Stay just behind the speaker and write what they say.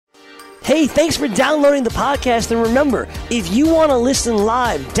Hey, thanks for downloading the podcast, and remember, if you want to listen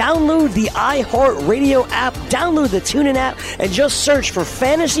live, download the iHeartRadio app, download the TuneIn app, and just search for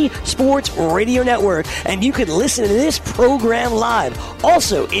Fantasy Sports Radio Network, and you can listen to this program live.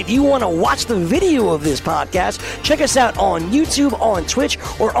 Also, if you want to watch the video of this podcast, check us out on YouTube, on Twitch,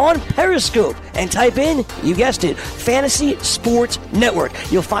 or on Periscope, and type in, you guessed it, Fantasy Sports Network.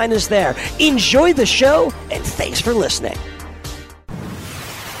 You'll find us there. Enjoy the show, and thanks for listening.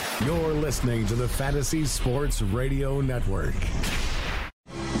 You're listening to the Fantasy Sports Radio Network.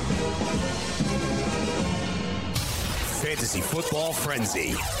 Fantasy Football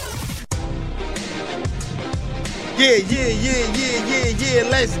Frenzy. Yeah.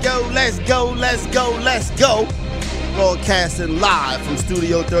 Let's go. Broadcasting live from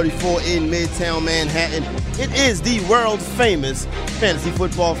Studio 34 in Midtown Manhattan. It is the world famous Fantasy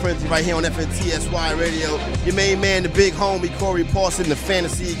Football Frenzy right here on FNTSY Radio. Your main man, the big homie, Corey Parson, the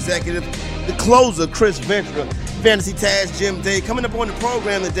fantasy executive, the closer, Chris Ventura, Fantasy Taz, Jim Day. Coming up on the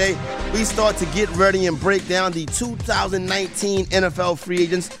program today, we start to get ready and break down the 2019 NFL free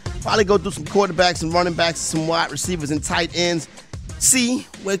agents. Probably go through some quarterbacks and running backs, some wide receivers and tight ends. See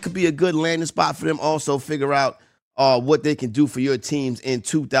where it could be a good landing spot for them. Also figure out what they can do for your teams in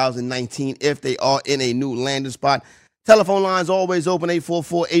 2019 if they are in a new landing spot. Telephone lines always open,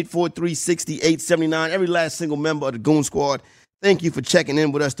 844-843-6879. Every last single member of the Goon Squad, thank you for checking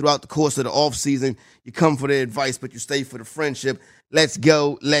in with us throughout the course of the offseason. You come for the advice, but you stay for the friendship. Let's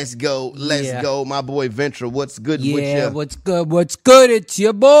go. My boy Ventura, what's good with you? Yeah, what's good? It's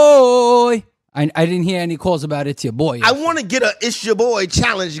your boy. I didn't hear any calls about it's your boy. I want to get a It's Your Boy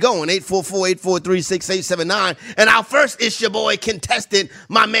challenge going, 844-843-6879. And our first It's Your Boy contestant,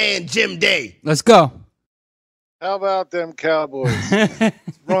 my man Jim Day. Let's go. How about them Cowboys?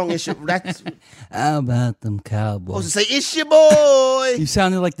 Wrong issue. How about them Cowboys? Supposed to say It's Your Boy. You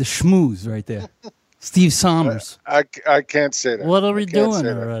sounded like the schmooze right there. Steve Sommers. I can't say that. What are we doing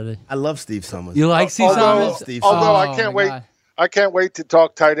already? I love Steve Sommers. You like Steve Sommers? Although I can't wait. God. I can't wait to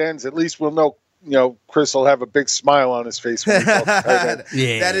talk tight ends. At least we'll know. Chris will have a big smile on his face when he talks tight ends.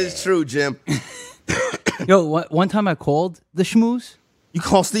 Yeah. That is true, Jim. Yo, one time I called the schmooze. You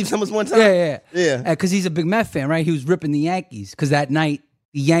called Steve Sommers one time? Yeah. Because he's a big Met fan, right? He was ripping the Yankees. Because that night,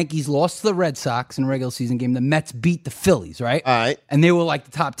 the Yankees lost to the Red Sox in a regular season game. The Mets beat the Phillies, right? All right. And they were like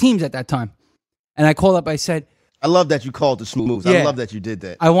the top teams at that time. And I called up, I said, I love that you called the smooth. Yeah. I love that you did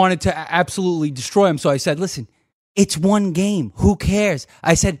that. I wanted to absolutely destroy him. So I said, listen, it's one game. Who cares?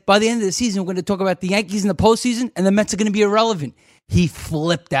 I said, by the end of the season, we're going to talk about the Yankees in the postseason, and the Mets are going to be irrelevant. He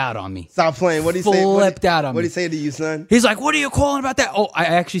flipped out on me. Stop playing. What did he say? Flipped out on me. What did he say to you, son? He's like, what are you calling about that? Oh, I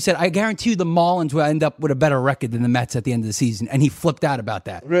actually said, I guarantee you the Marlins will end up with a better record than the Mets at the end of the season. And he flipped out about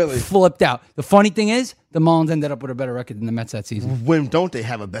that. Really? Flipped out. The funny thing is, the Marlins ended up with a better record than the Mets that season. When don't they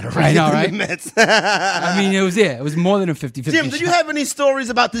have a better record I know, than right? the Mets? I mean, it was more than a 50-50 Jim, do you have any stories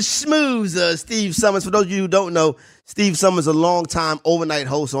about the schmooze, Steve Summers? For those of you who don't know, Steve Summers, a longtime overnight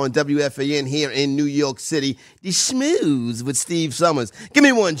host on WFAN here in New York City. The schmooze with Steve Summers. Give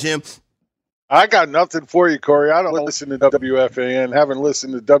me one, Jim. I got nothing for you, Corey. I don't listen to WFAN. Haven't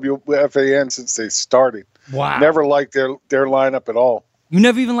listened to WFAN since they started. Wow. Never liked their lineup at all. You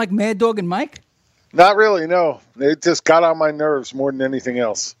never even liked Mad Dog and Mike? Not really, no. They just got on my nerves more than anything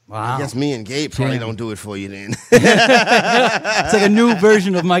else. Wow. I guess me and Gabe probably don't do it for you then. It's like a new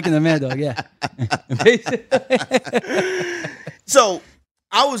version of Mike and the Mad Dog, yeah. So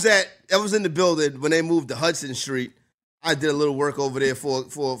I was in the building when they moved to Hudson Street. I did a little work over there for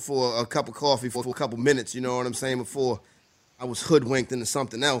a cup of coffee for a couple minutes, you know what I'm saying, before I was hoodwinked into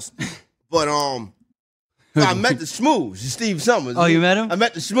something else. But so I met the schmooze, Steve Summers. Oh, you met him? I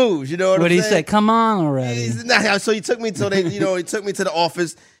met the schmooze, you know what I'm saying? What did he say? Come on already. So he took me to the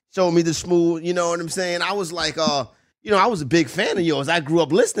office, showed me the schmooze, you know what I'm saying? I was like, I was a big fan of yours. I grew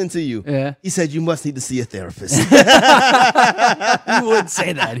up listening to you. Yeah. He said, you must need to see a therapist. You would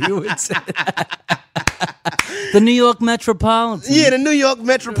say that. The New York Metropolitan. Yeah, the New York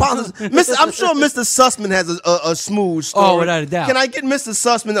Metropolitan. I'm sure Mr. Sussman has a smooth story. Oh, without a doubt. Can I get Mr.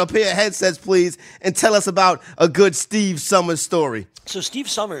 Sussman a pair of headsets, please, and tell us about a good Steve Summers story? So Steve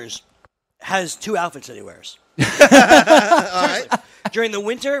Summers has two outfits that he wears. All right. During the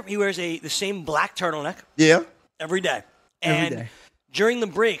winter, he wears the same black turtleneck. Yeah. Every day. Every And day. during the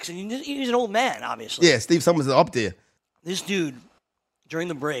breaks, and he's an old man, obviously. Yeah, Steve Summers is up there. This dude, during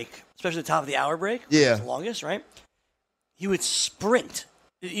the break, especially the top of the hour break, Yeah. which is the longest, right? He would sprint.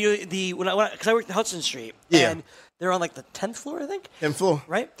 Because I worked at Hudson Street, Yeah. and they're on like the 10th floor, I think. 10th floor.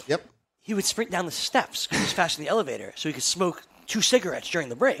 Right? Yep. He would sprint down the steps because he was faster than the elevator, so he could smoke 2 cigarettes during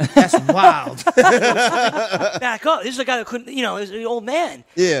the break. That's wild. Back up. This is a guy that couldn't, he was an old man.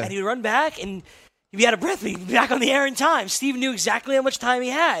 Yeah. And he would run back, and he'd be out of breath, but he'd be back on the air in time. Steve knew exactly how much time he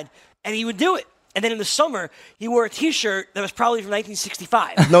had, and he would do it. And then in the summer, he wore a T-shirt that was probably from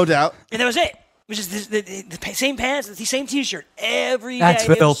 1965. No doubt. And that was it. It was just the same pants, the same T-shirt every That's day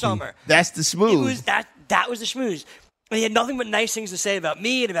in the filthy. summer. That's the schmooze. That was the schmooze. And he had nothing but nice things to say about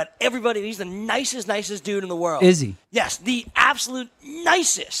me and about everybody. He's the nicest dude in the world. Is he? Yes, the absolute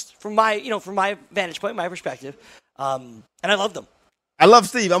nicest from my vantage point, my perspective. And I loved him. I love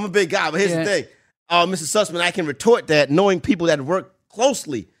Steve. I'm a big guy, but here's the Yeah. thing. Mr. Sussman, I can retort that knowing people that work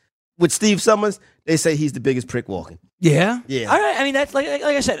closely with Steve Summers, they say he's the biggest prick walking. Yeah? Yeah. All right. I mean, that's like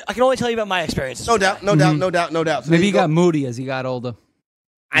I said, I can only tell you about my experiences. No doubt. So Maybe there he you got go. moody as he got older.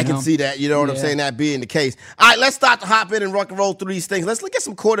 I can see that. You know what I'm Yeah. saying? That being the case. All right, let's start to hop in and rock and roll through these things. Let's look at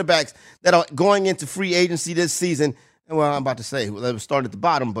some quarterbacks that are going into free agency this season. And well, I'm about to say, let's start at the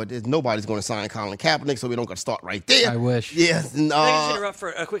bottom, but nobody's going to sign Colin Kaepernick, so we don't got to start right there. I wish. Yeah. Can I just interrupt for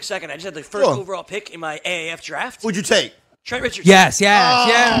a quick second? I just had the first Sure. overall pick in my AAF draft. Who'd you take? Trent Richardson. Yes.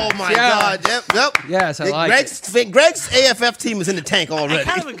 Oh, my God. Yep. Yes, I like Greg's AFF team is in the tank I already.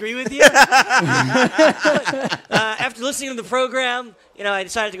 kind of agree with you. After listening to the program, I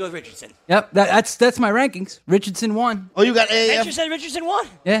decided to go with Richardson. Yep. That's my rankings. Richardson 1. Oh, you got And you AAF? said Richardson won.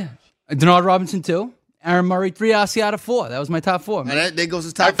 Yeah. Denard Robinson 2. Aaron Murray 3. Asiata 4. That was my top 4. And there goes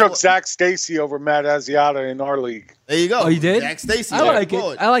his I top took 4. Zach Stacy over Matt Asiata in our league. There you go. Oh, you did? Jack Stacy. I like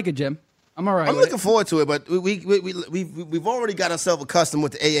Lord. it. I like it, Jim. I'm all right I'm with looking it. forward to it, but we've already got ourselves accustomed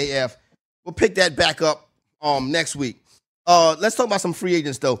with the AAF. We'll pick that back up next week. Let's talk about some free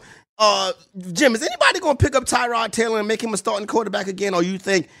agents though. Jim, is anybody going to pick up Tyrod Taylor and make him a starting quarterback again, or you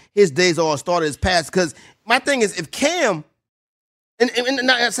think his days are started is past? Because my thing is, if Cam, and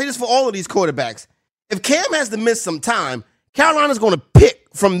I say this for all of these quarterbacks, if Cam has to miss some time, Carolina's going to pick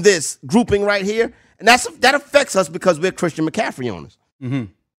from this grouping right here, and that affects us because we're Christian McCaffrey owners. Mm-hmm.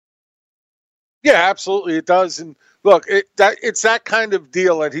 Yeah, absolutely, it does. And look, it's that kind of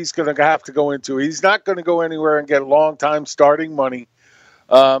deal that he's going to have to go into. He's not going to go anywhere and get long-time starting money.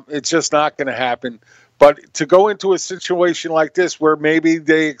 It's just not going to happen. But to go into a situation like this where maybe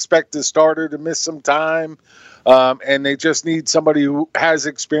they expect the starter to miss some time and they just need somebody who has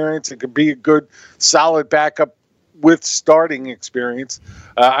experience and can be a good, solid backup with starting experience,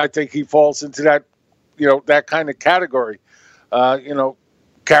 I think he falls into that, that kind of category.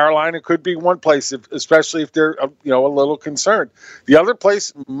 Carolina could be one place, especially if they're a little concerned. The other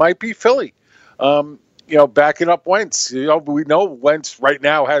place might be Philly. Backing up Wentz. We know Wentz right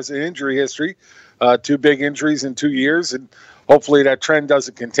now has an injury history, 2 big injuries in 2 years, and hopefully that trend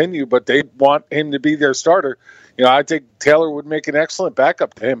doesn't continue. But they want him to be their starter. I think Taylor would make an excellent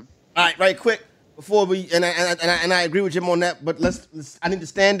backup to him. All right, right quick. Before we and I agree with Jim on that, but let's I need to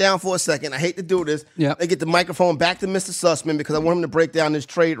stand down for a second. I hate to do this. Yeah. Let's get the microphone back to Mr. Sussman because I want him to break down this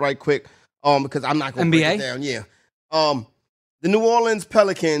trade right quick. Because I'm not going to break it down. Yeah. The New Orleans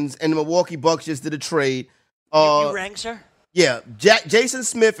Pelicans and the Milwaukee Bucks just did a trade. You rang, sir? Yeah. Jason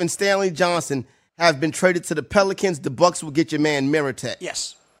Smith and Stanley Johnson have been traded to the Pelicans. The Bucks will get your man Meritek.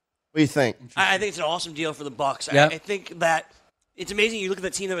 Yes. What do you think? I think it's an awesome deal for the Bucks. Yep. I think that it's amazing. You look at the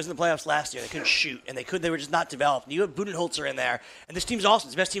team that was in the playoffs last year. They couldn't shoot, and they were just not developed. And you have Budenholzer in there, and this team's awesome.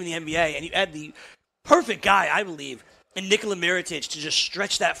 It's the best team in the NBA. And you add the perfect guy, I believe, in Nikola Mirotic to just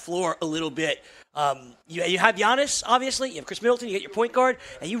stretch that floor a little bit. You have Giannis, obviously. You have Chris Middleton. You get your point guard.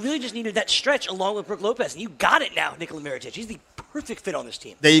 And you really just needed that stretch along with Brook Lopez. And you got it now, Nikola Mirotic. He's the perfect fit on this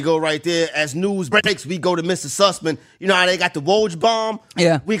team. There you go right there. As news breaks, we go to Mr. Sussman. You know how they got the Woj bomb?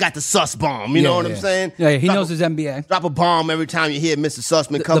 Yeah. We got the Suss bomb. You know what I'm saying? Yeah, he knows his NBA. Drop a bomb every time you hear Mr.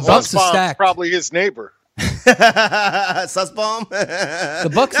 Sussman come the Bucks on. are stacked. Probably his neighbor. Suss bomb?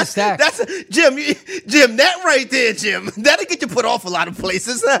 The Bucks are stacked. That's Jim, that right there, Jim. That'll get you put off a lot of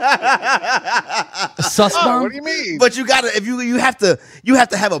places. Sus bomb? What do you mean? But you gotta you have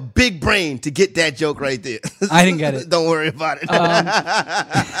to have a big brain to get that joke right there. I didn't get it. Don't worry about it.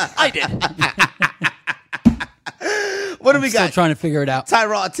 I did. What do we Still got? trying to figure it out.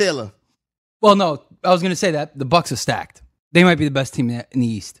 Tyrod Taylor. Well, no, I was going to say that the Bucks are stacked. They might be the best team in the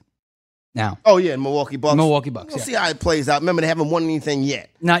East now. Oh yeah, Milwaukee Bucks. Milwaukee Bucks. We'll Yeah. see how it plays out. Remember, they haven't won anything yet.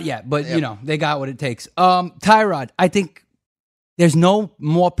 Not yet, but they got what it takes. Tyrod, I think there's no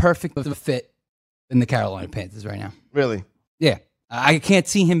more perfect of a fit than the Carolina Panthers right now. Really? Yeah. I can't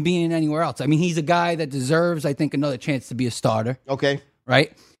see him being anywhere else. I mean, he's a guy that deserves, I think, another chance to be a starter, Okay.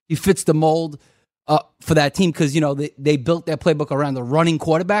 right? He fits the mold for that team because, they built their playbook around the running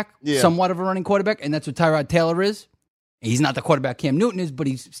quarterback, somewhat of a running quarterback, and that's what Tyrod Taylor is. He's not the quarterback Cam Newton is, but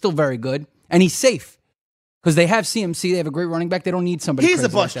he's still very good, and he's safe. Because they have CMC, they have a great running back. They don't need somebody. He's a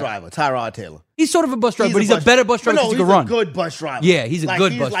crazy bus like that. driver, Tyrod Taylor. He's sort of a bus driver, but he's a better bus driver because he can run. He's a good bus driver. Yeah, he's a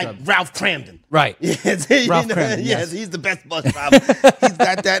good bus like driver. Ralph Cramden. Right. Yes, Ralph Cramden, yes. He's the best bus driver. He's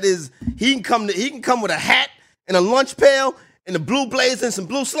got he can come with a hat and a lunch pail and a blue blazer and some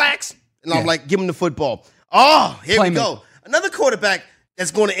blue slacks. And I'm like, give him the football. Oh, here we go. Another quarterback that's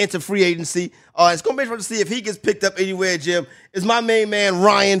going to enter free agency. It's going to be interesting to see if he gets picked up anywhere, Jim, is my main man,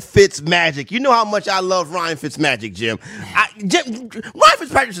 Ryan Fitzmagic. You know how much I love Ryan Fitzmagic, Jim. Ryan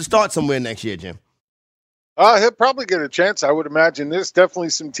Fitzpatrick should start somewhere next year, Jim. He'll probably get a chance, I would imagine. There's definitely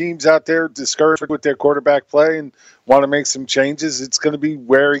some teams out there discouraged with their quarterback play and want to make some changes. It's going to be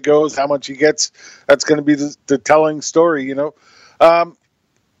where he goes, how much he gets. That's going to be the telling story, you know.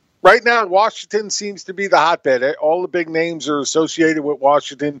 Right now, Washington seems to be the hotbed. All the big names are associated with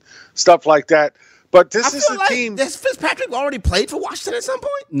Washington, stuff like that. But this is the team. Has Fitzpatrick already played for Washington at some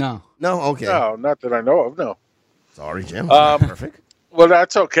point? No. No? Okay. No, not that I know of, no. Sorry, Jim. Perfect. Well,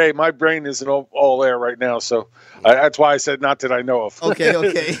 that's okay. My brain isn't all there right now, so that's why I said not that I know of. Okay.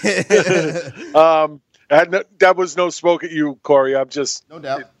 That was no smoke at you, Corey. I'm just, no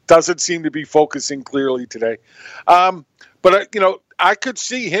doubt. It doesn't seem to be focusing clearly today. But I could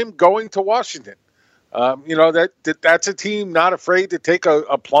see him going to Washington. That's a team not afraid to take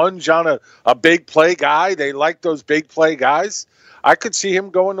a plunge on a big play guy. They like those big play guys. I could see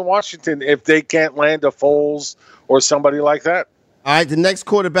him going to Washington if they can't land a Foles or somebody like that. All right, the next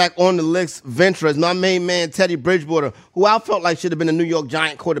quarterback on the list, Ventura, is my main man, Teddy Bridgewater, who I felt like should have been a New York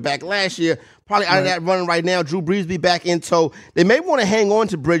Giant quarterback last year. Probably out of that running right now. Drew Brees be back in tow. They may want to hang on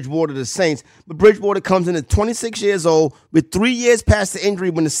to Bridgewater, the Saints, but Bridgewater comes in at 26 years old with 3 years past the injury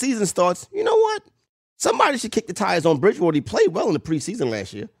when the season starts. You know what? Somebody should kick the tires on Bridgewater. He played well in the preseason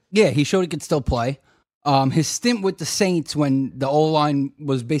last year. Yeah, he showed he could still play. His stint with the Saints when the O-line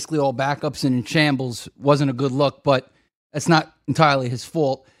was basically all backups and in shambles wasn't a good look, but that's not entirely his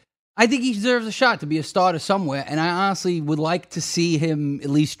fault. I think he deserves a shot to be a starter somewhere, and I honestly would like to see him at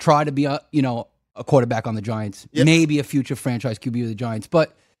least try to be a quarterback on the Giants, maybe a future franchise QB of the Giants,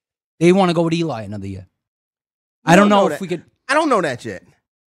 but they want to go with Eli another year. I don't know if we could. I don't know that yet.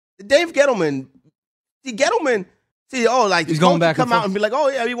 Dave Gettleman, he's going back come out and be like, oh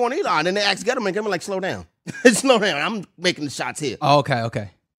yeah, we want Eli, and then they ask Gettleman, come like, slow down, slow down. I'm making the shots here. Oh,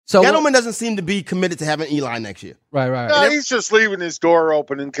 okay. So Gettleman doesn't seem to be committed to having Eli next year. Right. No, he's just leaving his door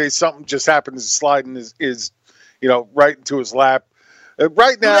open in case something just happens to slide in his right into his lap.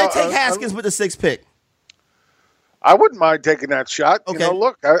 Right now, do they take Haskins with the 6th pick? I wouldn't mind taking that shot. Okay.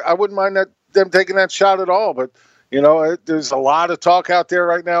 I wouldn't mind them taking that shot at all. But there's a lot of talk out there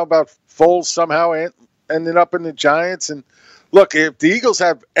right now about Foles somehow ending up in the Giants. And look, if the Eagles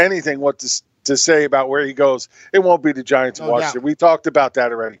have anything to say about where he goes, it won't be the Giants in Washington. We talked about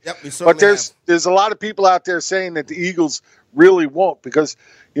that already. Yep, but there's a lot of people out there saying that the Eagles really won't because,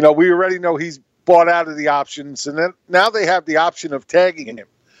 we already know he's bought out of the options, and then now they have the option of tagging him.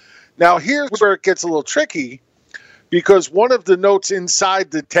 Now, here's where it gets a little tricky because one of the notes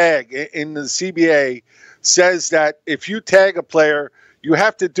inside the tag in the CBA says that if you tag a player, you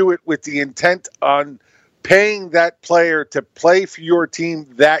have to do it with the intent on paying that player to play for your team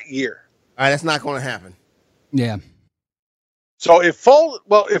that year. All right, that's not going to happen. Yeah. So if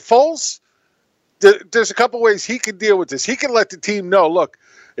Foles, there's a couple ways he can deal with this. He can let the team know, look,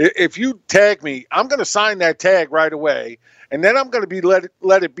 if you tag me, I'm going to sign that tag right away, and then I'm going to be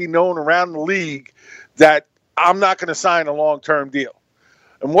let it be known around the league that I'm not going to sign a long-term deal.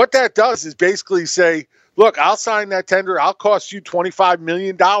 And what that does is basically say, look, I'll sign that tender. I'll cost you $25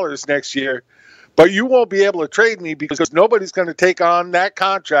 million next year, but you won't be able to trade me because nobody's going to take on that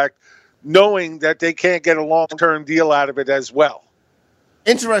contract knowing that they can't get a long-term deal out of it as well.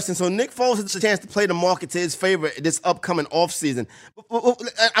 Interesting. So Nick Foles has a chance to play the market to his favor this upcoming offseason.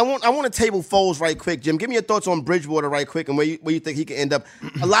 I want to table Foles right quick, Jim. Give me your thoughts on Bridgewater right quick and where you think he can end up.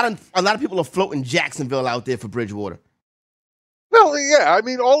 A lot of people are floating Jacksonville out there for Bridgewater. Well, yeah. I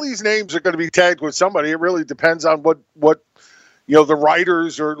mean, all these names are going to be tagged with somebody. It really depends on what the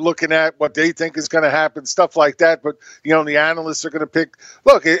writers are looking at, what they think is going to happen, stuff like that. But, the analysts are going to pick.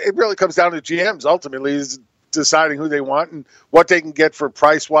 Look, it really comes down to GMs ultimately is deciding who they want and what they can get for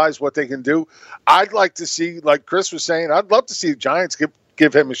price-wise, what they can do. I'd like to see, like Chris was saying, I'd love to see the Giants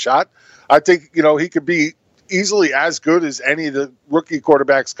give him a shot. I think, he could be easily as good as any of the rookie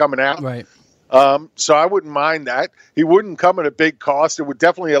quarterbacks coming out. Right. So I wouldn't mind that. He wouldn't come at a big cost. It would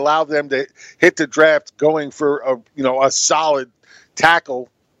definitely allow them to hit the draft going for a solid tackle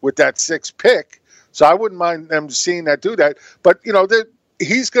with that 6th pick. So I wouldn't mind them seeing do that. But,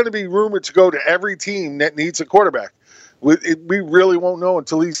 he's going to be rumored to go to every team that needs a quarterback We really won't know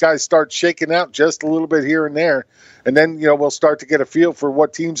until these guys start shaking out just a little bit here and there. And then, we'll start to get a feel for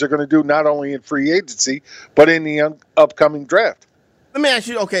what teams are going to do, not only in free agency, but in the upcoming draft. Let me ask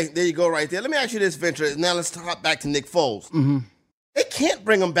you, okay, there you go right there. Let me ask you this, Ventura. Now let's hop back to Nick Foles. Mm-hmm. They can't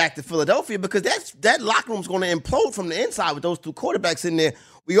bring him back to Philadelphia because that locker room's going to implode from the inside with those two quarterbacks in there.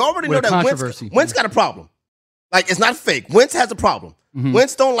 We already know that Wentz got a problem. Like, it's not fake. Wentz has a problem. Mm-hmm.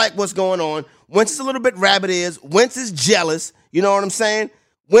 Wentz don't like what's going on. Wentz is a little bit rabbit-ears. Wentz is jealous. You know what I'm saying?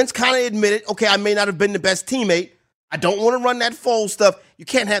 Wentz kind of admitted, okay, I may not have been the best teammate. I don't want to run that Foles stuff. You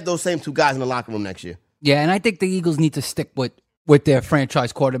can't have those same two guys in the locker room next year. Yeah, and I think the Eagles need to stick with their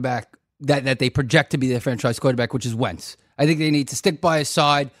franchise quarterback that they project to be their franchise quarterback, which is Wentz. I think they need to stick by his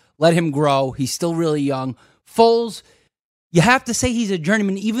side, let him grow. He's still really young. Foles, you have to say he's a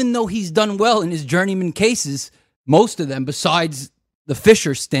journeyman, even though he's done well in his journeyman cases, most of them, besides the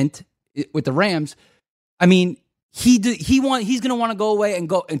Fisher stint with the Rams. I mean, he's going to want to go away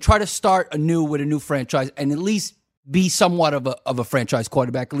and try to start anew with a new franchise and at least be somewhat of a franchise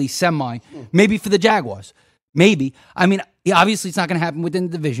quarterback, at least semi, maybe for the Jaguars. Maybe. I mean, obviously it's not going to happen within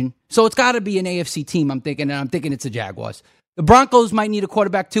the division. So it's got to be an AFC team, I'm thinking it's the Jaguars. The Broncos might need a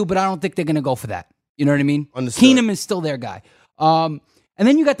quarterback too, but I don't think they're going to go for that. You know what I mean? Understood. Keenum is still their guy. And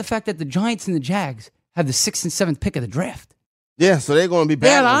then you got the fact that the Giants and the Jags have the 6th and 7th pick of the draft. Yeah, so they're going to be bad.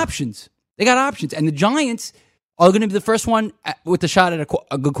 They got options. And the Giants are going to be the first one with the shot at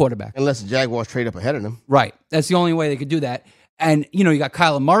a good quarterback. Unless the Jaguars trade up ahead of them. Right. That's the only way they could do that. And, you got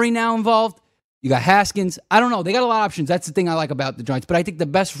Kyler Murray now involved. You got Haskins. I don't know. They got a lot of options. That's the thing I like about the Giants. But I think the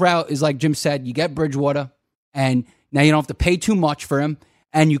best route is, like Jim said, you get Bridgewater, and now you don't have to pay too much for him,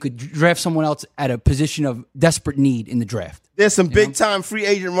 and you could draft someone else at a position of desperate need in the draft. There's some big-time free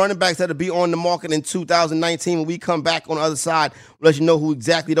agent running backs that'll be on the market in 2019. When we come back on the other side, we'll let you know who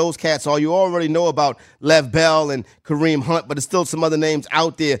exactly those cats are. You already know about Lev Bell and Kareem Hunt, but there's still some other names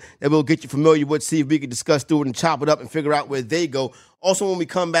out there that we'll get you familiar with, see if we can discuss through it and chop it up and figure out where they go. Also, when we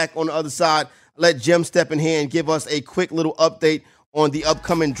come back on the other side, let Jim step in here and give us a quick little update on the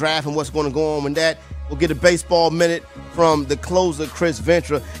upcoming draft and what's going to go on with that. We'll get a baseball minute from the closer, Chris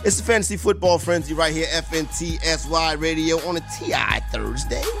Ventura. It's the Fantasy Football Frenzy right here, FNTSY Radio on a TI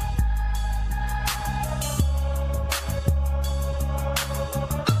Thursday.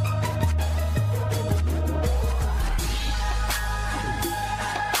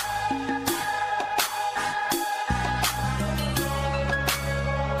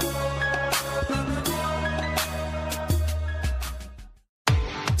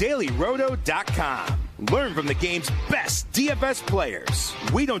 DailyRoto.com. Learn from the game's best DFS players.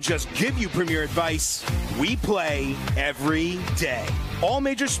 We don't just give you premier advice, we play every day. All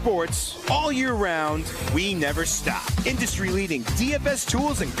major sports, all year round, we never stop. Industry-leading DFS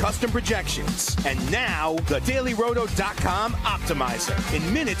tools and custom projections. And now, the DailyRoto.com Optimizer.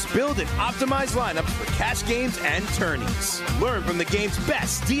 In minutes, build and optimize lineups for cash games and tourneys. Learn from the game's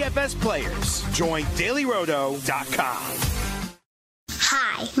best DFS players. Join DailyRoto.com.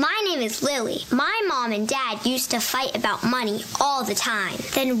 Hi, my name is Lily. My mom and dad used to fight about money all the time.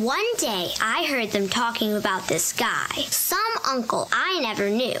 Then one day, I heard them talking about this guy, some uncle I never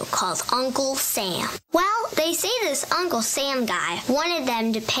knew, called Uncle Sam. Well, they say this Uncle Sam guy wanted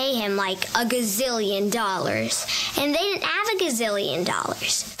them to pay him like $1 gazillion, and they didn't have $1 gazillion.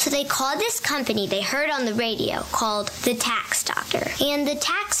 So they called this company they heard on the radio called the Tax Doctor. And the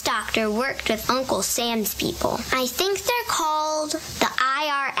Tax Doctor worked with Uncle Sam's people. I think they're called the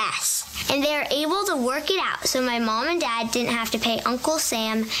IRS. And they're able to work it out so my mom and dad didn't have to pay Uncle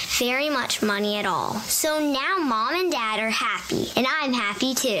Sam very much money at all. So now mom and dad are happy, and I'm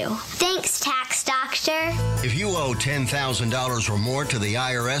happy too. Thanks, Tax Doctor. If you owe $10,000 or more to the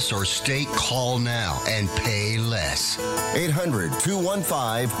IRS or state, call now and pay less.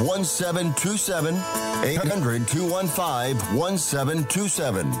 800-215-1727.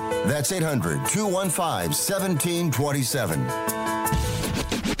 800-215-1727. That's 800-215-1727.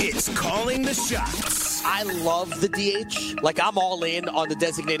 It's calling the shots. I love the DH. Like, I'm all in on the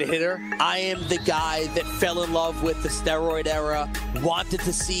designated hitter. I am the guy that fell in love with the steroid era, wanted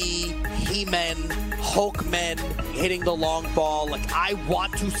to see He-Men, Hulkmen hitting the long ball. Like, I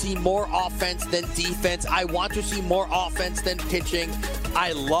want to see more offense than defense. I want to see more offense than pitching.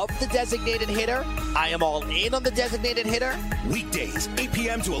 I love the designated hitter. I am all in on the designated hitter. Weekdays, 8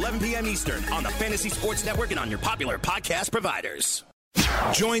 p.m. to 11 p.m. Eastern on the Fantasy Sports Network and on your popular podcast providers.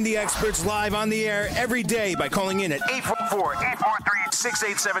 Join the experts live on the air every day by calling in at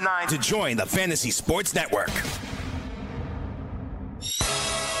 844-843-6879 to join the Fantasy Sports Network.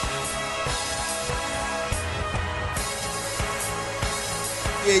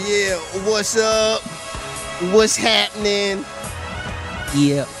 Yeah, what's up? What's happening?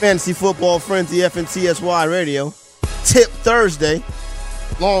 Yeah. Fantasy Football Frenzy, FNTSY Radio. Tip Thursday.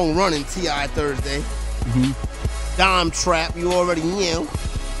 Long running TI Thursday. Dime Trap, you already knew.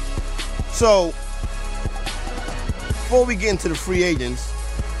 So, before we get into the free agents,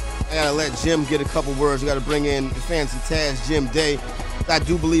 I gotta let Jim get a couple words. We gotta bring in the Fancy Taz, Jim Day. I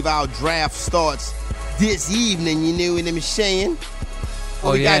do believe our draft starts this evening, you know what I'm saying?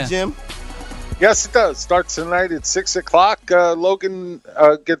 What we got, Jim? Yes, it does. Starts tonight at 6 o'clock. Logan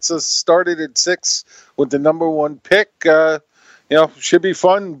gets us started at 6 with the number 1 pick. Should be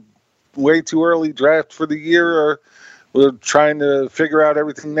fun. Way too early draft for the year. We're trying to figure out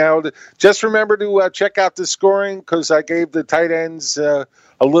everything now. Just remember to check out the scoring because I gave the tight ends a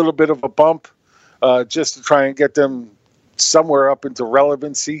little bit of a bump just to try and get them somewhere up into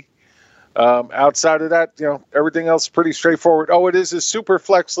relevancy. Outside of that, everything else is pretty straightforward. Oh, it is a super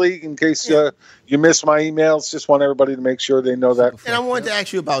flex league in case you missed my emails. Just want everybody to make sure they know that. And I wanted to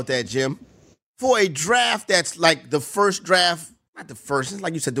ask you about that, Jim. For a draft that's like the first draft, not the first, it's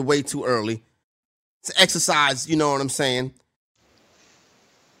like you said, the way too early. It's an exercise, you know what I'm saying?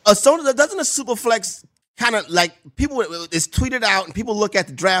 So doesn't a super flex kind of like people, it's tweeted out and people look at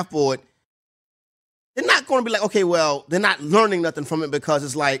the draft board, they're not going to be like, okay, well, they're not learning nothing from it because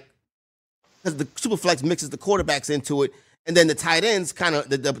it's like, because the super flex mixes the quarterbacks into it, and then the tight ends kind of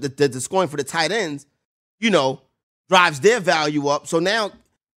the scoring for the tight ends, drives their value up. So now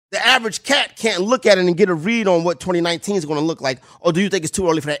the average cat can't look at it and get a read on what 2019 is going to look like. Or do you think it's too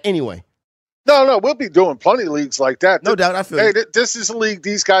early for that anyway? No, we'll be doing plenty of leagues like that. No doubt, I feel Hey, this is a league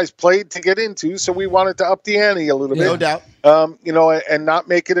these guys played to get into, so we wanted to up the ante a little bit. No doubt. And not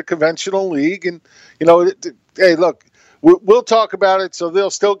make it a conventional league. And, hey, look, we'll talk about it, so they'll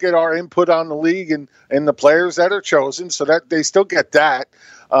still get our input on the league and the players that are chosen, so that they still get that.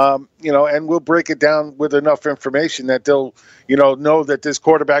 And we'll break it down with enough information that they'll, know that this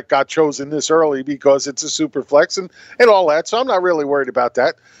quarterback got chosen this early because it's a super flex and all that. So I'm not really worried about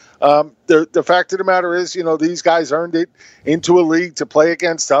that. The fact of the matter is, these guys earned it into a league to play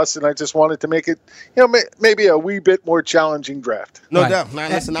against us, and I just wanted to make it, maybe a wee bit more challenging draft. No doubt. Now,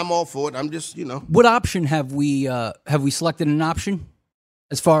 listen, I'm all for it. I'm just, What option have we selected an option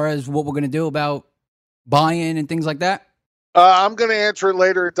as far as what we're going to do about buy-in and things like that? I'm going to answer it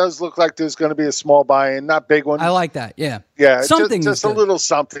later. It does look like there's going to be a small buy-in, not big one. I like that. Yeah. Yeah. Something just a little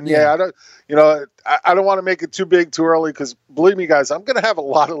something. Yeah. I don't want to make it too big too early because believe me, guys, I'm going to have a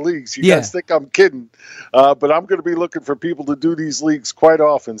lot of leagues. You guys think I'm kidding, but I'm going to be looking for people to do these leagues quite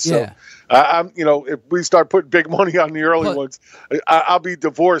often. So if we start putting big money on the early ones, I'll be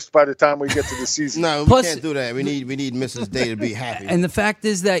divorced by the time we get to the season. No, we can't do that. We need Mrs. Day to be happy. And the fact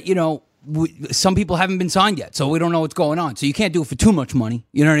is that, some people haven't been signed yet, so we don't know what's going on. So you can't do it for too much money.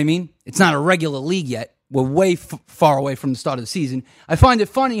 You know what I mean? It's not a regular league yet. We're way far away from the start of the season. I find it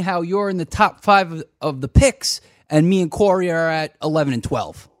funny how you're in the top 5 of the picks, and me and Corey are at 11 and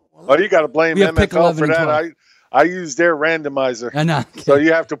 12. Oh, you got to blame MFL for that. I use their randomizer. I know. So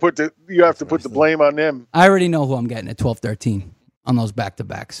you have to put the blame on them. I already know who I'm getting at 12-13 on those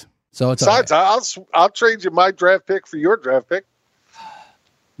back-to-backs. So it's besides, all right. I'll trade you my draft pick for your draft pick.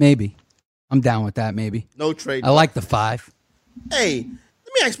 Maybe. I'm down with that, maybe. No trade. I like the 5. Hey, let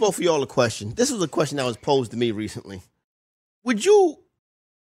me ask both of y'all a question. This was a question that was posed to me recently. Would you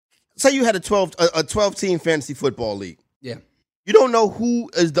say you had a 12-team fantasy football league? Yeah. You don't know who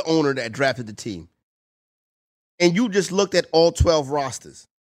is the owner that drafted the team. And you just looked at all 12 rosters.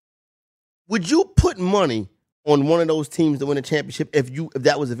 Would you put money on one of those teams to win a championship if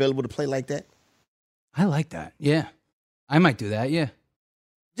that was available to play like that? I like that. Yeah. I might do that, yeah.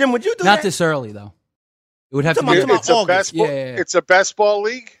 Jim, would you do Not that? this early, though. It would have to be. It's a best ball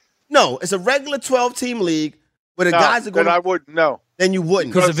league? No, it's a regular 12-team league where the guys are going to... Then I wouldn't, no. Then you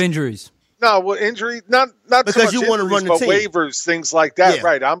wouldn't. Because of injuries. No, well, injury, not because so much you want to run the team. Waivers, things like that,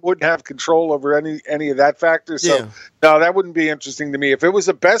 right? I wouldn't have control over any of that factor. So, no, that wouldn't be interesting to me. If it was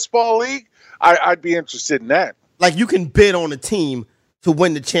a best ball league, I'd be interested in that. Like you can bid on a team to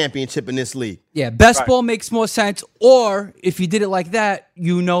win the championship in this league. Yeah, best ball makes more sense. Or if you did it like that, if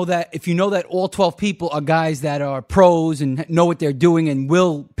you know that all 12 people are guys that are pros and know what they're doing and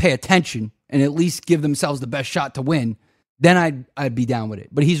will pay attention and at least give themselves the best shot to win, then I'd be down with it.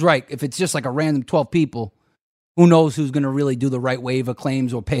 But he's right. If it's just like a random 12 people, who knows who's going to really do the right waiver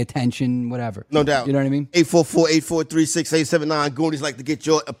claims or pay attention, whatever. No doubt. You know what I mean? 844-843-6879. Goonies like to get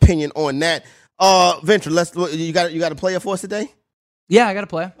your opinion on that. Venture, you got a player for us today? Yeah, I got a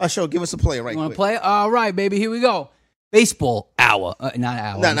player. Sure. Give us a player right quick. You want to play? All right, baby. Here we go. baseball hour. Not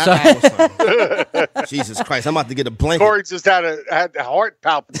hour. No, not hour, son. Jesus Christ, I'm about to get a blanket. Corey just had a heart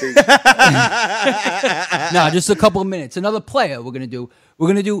palpitation. No, just a couple of minutes. Another player we're going to do. We're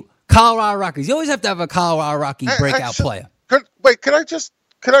going to do Colorado Rockies. You always have to have a Colorado Rocky breakout player.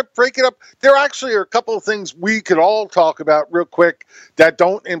 Could I break it up? There actually are a couple of things we could all talk about real quick that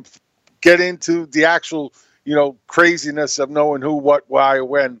don't get into the actual, craziness of knowing who, what, why, or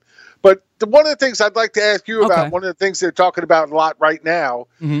when. But one of the things I'd like to ask you about, one of the things they're talking about a lot right now,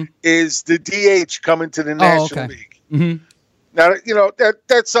 is the DH coming to the National League. Mm-hmm. Now,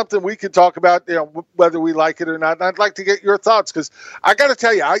 that's something we could talk about, whether we like it or not. And I'd like to get your thoughts because I got to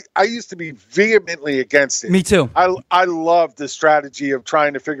tell you, I used to be vehemently against it. Me too. I love the strategy of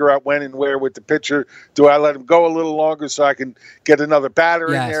trying to figure out when and where with the pitcher. Do I let him go a little longer so I can get another batter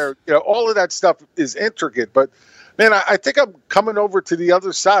in there? All of that stuff is intricate. But, man, I think I'm coming over to the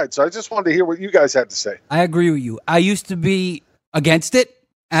other side. So I just wanted to hear what you guys had to say. I agree with you. I used to be against it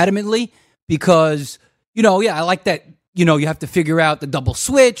adamantly because, I like that. You have to figure out the double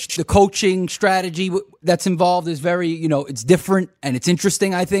switch, the coaching strategy that's involved is very, it's different and it's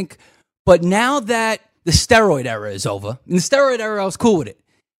interesting, I think. But now that the steroid era is over, in the steroid era, I was cool with it.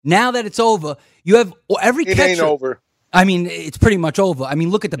 Now that it's over, you have every catcher. It ain't over. I mean, it's pretty much over. I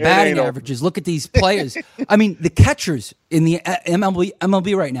mean, look at the batting averages. Look at these players. I mean, the catchers in the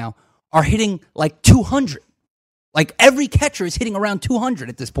MLB right now are hitting like 200. Like every catcher is hitting around 200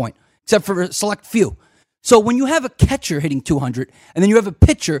 at this point, except for a select few. So when you have a catcher hitting 200 and then you have a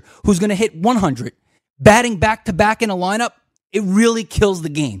pitcher who's going to hit 100, batting back-to-back in a lineup, it really kills the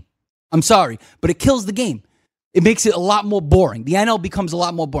game. I'm sorry, but it kills the game. It makes it a lot more boring. The NL becomes a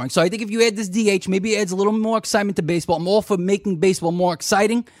lot more boring. So I think if you add this DH, maybe it adds a little more excitement to baseball. I'm all for making baseball more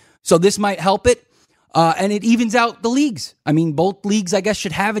exciting, so this might help it. And it evens out the leagues. I mean, both leagues, I guess,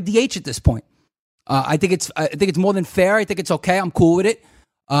 should have a DH at this point. I think it's more than fair. I think it's okay. I'm cool with it.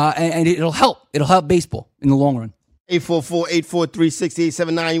 And it'll help. It'll help baseball in the long run.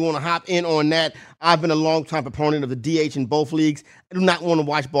 844-843-6879. You want to hop in on that? I've been a long-time proponent of the DH in both leagues. I do not want to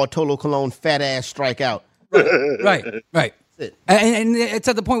watch Bartolo Colon fat ass strike out. Right. And it's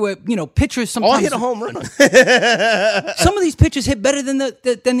at the point where, pitchers sometimes... All hit a home run. Some of these pitchers hit better than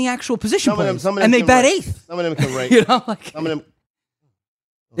the actual position players. Some of them and they bat eighth. Some of them can rate. Some of them...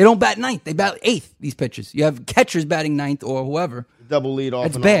 They don't bat ninth. They bat eighth, these pitchers. You have catchers batting ninth or whoever. Double lead off.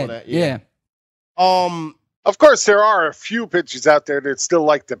 That's and bad. All that. Yeah. Of course, there are a few pitchers out there that still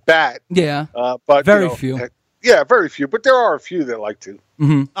like to bat. Yeah. But very few. Yeah, very few. But there are a few that like to.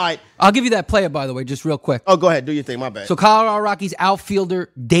 Mm-hmm. All right. I'll give you that player, by the way, just real quick. Oh, go ahead. Do your thing. My bad. So Colorado Rockies outfielder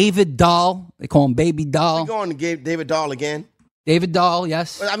David Dahl. They call him Baby Dahl. We're going to give David Dahl again. David Dahl,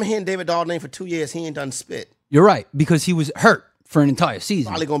 yes. I've been hearing David Dahl's name for 2 years. He ain't done spit. You're right, because he was hurt for an entire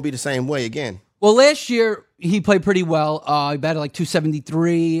season. Probably going to be the same way again. Well, last year, he played pretty well. He batted like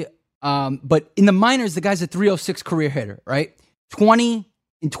 273. But in the minors, the guy's a 306 career hitter, right?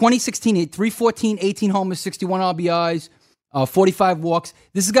 In 2016, he had 314, 18 homers, 61 RBIs, 45 walks.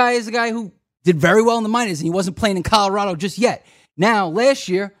 This guy is a guy who did very well in the minors, and he wasn't playing in Colorado just yet. Now, last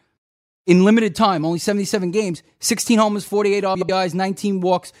year, in limited time, only 77 games, 16 homers, 48 RBIs, 19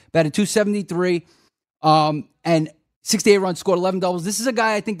 walks, batted 273, and 68 runs, scored 11 doubles. This is a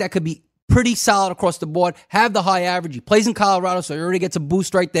guy I think that could be pretty solid across the board, have the high average. He plays in Colorado, so he already gets a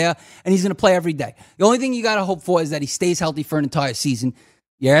boost right there, and he's going to play every day. The only thing you got to hope for is that he stays healthy for an entire season.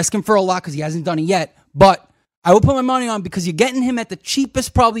 You're asking for a lot because he hasn't done it yet, but I will put my money on because you're getting him at the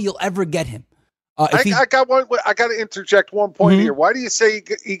cheapest probably you'll ever get him. I got to interject one point here. Why do you say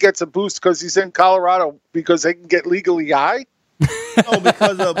he gets a boost because he's in Colorado? Because they can get legally high? Oh,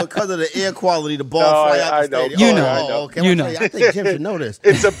 because of the air quality, the ball fly out the stadium. I know. Okay, I think Jim should know this.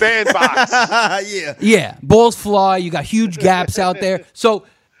 It's a bandbox. Yeah, balls fly. You got huge gaps out there. So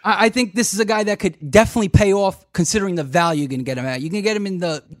I think this is a guy that could definitely pay off considering the value you're going to get him at. You can get him in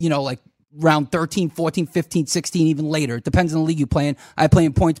the, like round 13, 14, 15, 16, even later. It depends on the league you play in. I play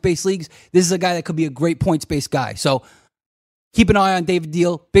in points-based leagues. This is a guy that could be a great points-based guy. So keep an eye on David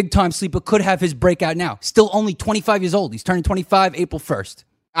Dahl. Big-time sleeper. Could have his breakout now. Still only 25 years old. He's turning 25 April 1st.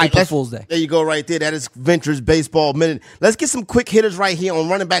 April Fool's Day. There you go right there. That is Ventures Baseball Minute. Let's get some quick hitters right here on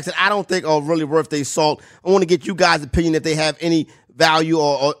running backs that I don't think are really worth their salt. I want to get you guys' opinion if they have any value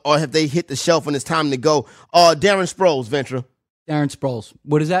or have they hit the shelf when it's time to go. Darren Sproles, Ventura. Darren Sproles.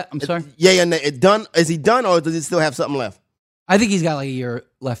 What is that? I'm sorry? Yeah, and it done. Is he done or does he still have something left? I think he's got like a year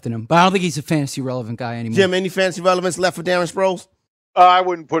left in him, but I don't think he's a fantasy relevant guy anymore. Jim, any fantasy relevance left for Darren Sproles? I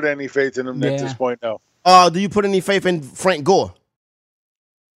wouldn't put any faith in him at this point, no. Do you put any faith in Frank Gore?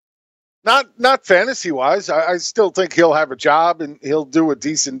 Not fantasy-wise. I still think he'll have a job and he'll do a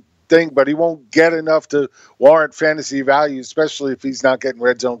decent thing, but he won't get enough to warrant fantasy value, especially if he's not getting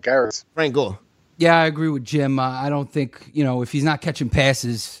red zone carries. Frank Gore. Yeah, I agree with Jim. I don't think, if he's not catching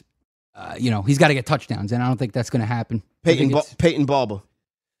passes, he's got to get touchdowns, and I don't think that's going to happen. Peyton Barber.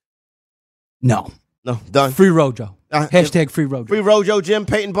 No, done. Free Rojo. Hashtag free Rojo. Free Rojo, Jim.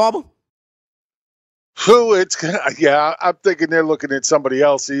 Peyton Barber. I'm thinking they're looking at somebody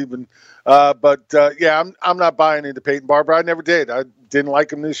else even. I'm not buying into Peyton Barber. I never did. I didn't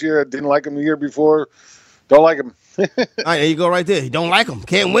like him this year. I didn't like him the year before. Don't like him. All right, there you go right there. You don't like him.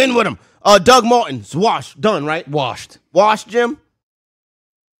 Can't win with him. Doug Martin's washed. Done, right? Washed, Jim?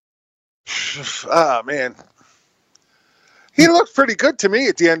 Man. He looked pretty good to me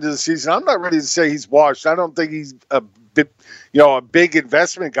at the end of the season. I'm not ready to say he's washed. I don't think he's a big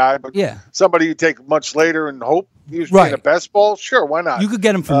investment guy, but somebody you take much later and hope he's in a best ball. Sure, why not? You could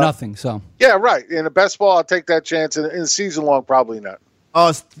get him for nothing. So yeah, right. In a best ball, I'll take that chance. In a season long, probably not.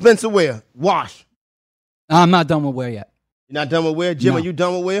 Spencer Ware, wash. I'm not done with Ware yet. You're not done with Ware, Jim? No. Are you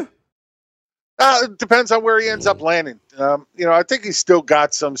done with Ware? It depends on where he ends up landing. I think he's still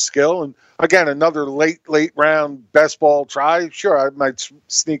got some skill. And again, another late round best ball try. Sure, I might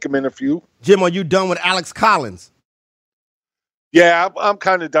sneak him in a few. Jim, are you done with Alex Collins? Yeah, I'm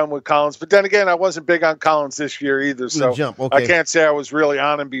kind of done with Collins. But then again, I wasn't big on Collins this year either. So I can't say I was really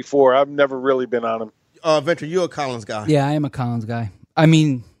on him before. I've never really been on him. Venture, you're a Collins guy. Yeah, I am a Collins guy. I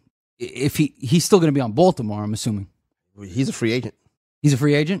mean, if he's still going to be on Baltimore, I'm assuming. He's a free agent. He's a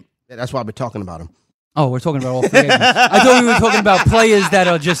free agent? Yeah, that's why we're talking about him. Oh, we're talking about all free agents. I thought we were talking about players that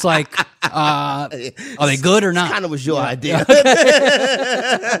are just like, are they good or not? Kind of was your idea.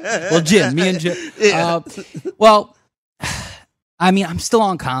 Well, me and Jim. Yeah. I'm still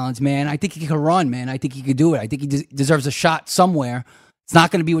on Collins, man. I think he can run, man. I think he could do it. I think he deserves a shot somewhere. It's not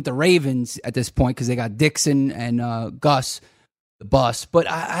going to be with the Ravens at this point because they got Dixon and Gus, the bus. But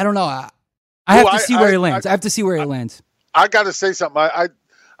I don't know. I have to see where he lands. I have to see where he lands. I got to say something.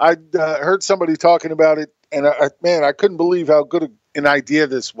 I heard somebody talking about it, and I couldn't believe how good an idea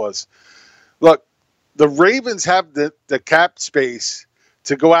this was. Look, the Ravens have the cap space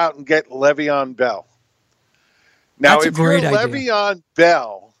to go out and get Le'Veon Bell. Now, if you're Le'Veon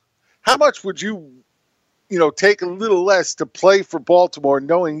Bell, how much would you take a little less to play for Baltimore,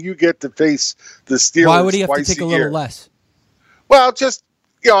 knowing you get to face the Steelers? Why would he have to take a little less? Well, just.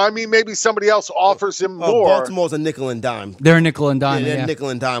 Maybe somebody else offers him more. Baltimore's a nickel and dime. They're a nickel and dime. They're a nickel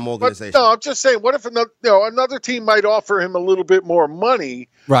and dime organization. But, no, I'm just saying, what if another team might offer him a little bit more money?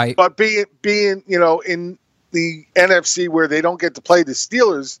 Right. But being in the NFC where they don't get to play the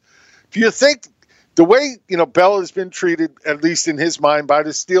Steelers, do you think the way Bell has been treated, at least in his mind, by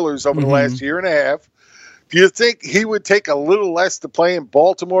the Steelers over the last year and a half? Do you think he would take a little less to play in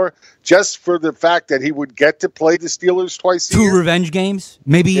Baltimore just for the fact that he would get to play the Steelers twice a year? 2 revenge games?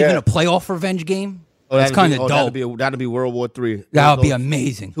 Maybe even a playoff revenge game? That's kind of dope. That'd be World War III. That would be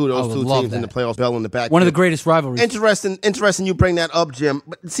amazing. Two of those two teams in the playoffs, Bell in the back. One of the greatest rivalries. Interesting you bring that up, Jim.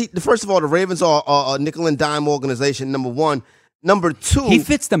 But see, first of all, the Ravens are a nickel and dime organization, number one. Number 2. He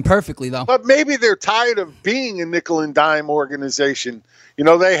fits them perfectly, though. But maybe they're tired of being a nickel and dime organization.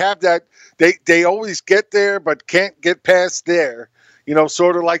 They have that. They always get there, but can't get past there.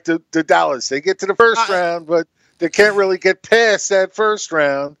 Sort of like the Dallas. They get to the first round, but they can't really get past that first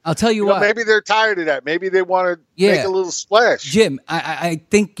round. I'll tell you what. Maybe they're tired of that. Maybe they want to make a little splash. Jim, I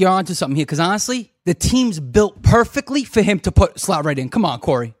think you're onto something here because honestly, the team's built perfectly for him to put slot right in. Come on,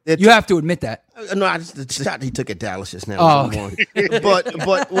 Corey. You have to admit that. No, the shot he took at Dallas just now. Oh, okay. But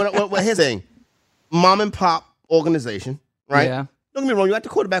what he's saying, mom and pop organization, right? Yeah. Don't get me wrong, you got the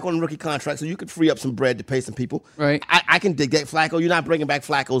quarterback on a rookie contract, so you could free up some bread to pay some people. Right. I can dig that. Flacco, you're not bringing back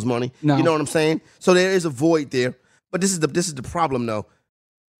Flacco's money. No. You know what I'm saying? So there is a void there. But this is the problem, though.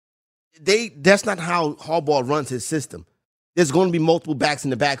 That's not how Harbaugh runs his system. There's going to be multiple backs in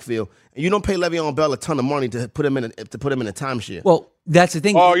the backfield, and you don't pay Le'Veon Bell a ton of money to put him in a timeshare. Well, that's the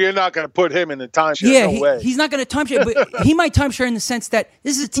thing. Oh, you're not going to put him in a timeshare. Yeah, no way. He's not going to timeshare, but he might timeshare in the sense that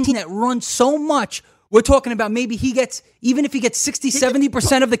this is a team that runs so much. We're talking about maybe even if he gets 60,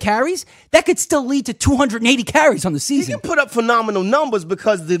 70% of the carries, that could still lead to 280 carries on the season. He can put up phenomenal numbers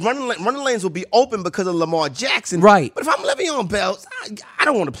because the running lanes will be open because of Lamar Jackson. Right. But if I'm Le'Veon Bell, I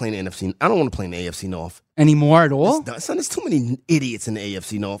don't want to play in the NFC. I don't want to play in the AFC North. Anymore at all? Son, there's too many idiots in the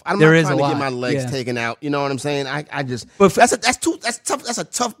AFC North. I'm There not is trying a to lot. get my legs Yeah. taken out. You know what I'm saying? I just But that's tough. That's a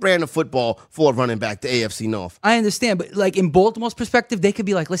tough brand of football for a running back, the AFC North. I understand, but like in Baltimore's perspective, they could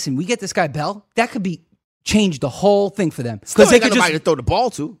be like, listen, we get this guy Bell. That could be change the whole thing for them Because they could got nobody to throw the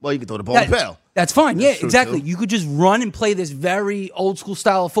ball to. Well, you can throw the ball to Bell. That's fine. Yeah, exactly. Too. You could just run and play this very old school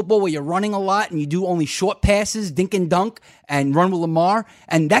style of football where you're running a lot and you do only short passes, dink and dunk, and run with Lamar.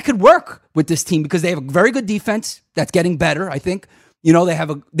 And that could work with this team because they have a very good defense that's getting better, I think. You know, they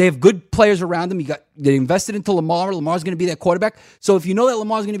have good players around them. They invested into Lamar. Lamar's going to be their quarterback. So if you know that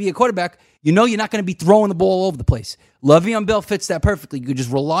Lamar's going to be a quarterback, you know you're not going to be throwing the ball all over the place. Le'Veon Bell fits that perfectly. You could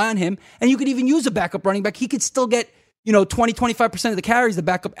just rely on him, and you could even use a backup running back. He could still get, 20, 25% of the carries, the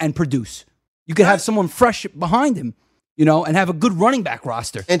backup, and produce. You could have someone fresh behind him, and have a good running back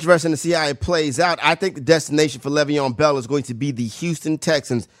roster. Interesting to see how it plays out. I think the destination for Le'Veon Bell is going to be the Houston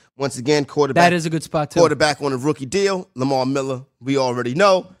Texans. Once again, quarterback. That is a good spot, too. Quarterback on a rookie deal. Lamar Miller, we already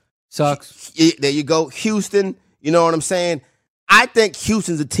know. Sucks. There you go. Houston, you know what I'm saying? I think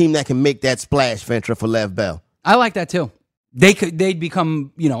Houston's a team that can make that splash venture for Lev Bell. I like that, too. They'd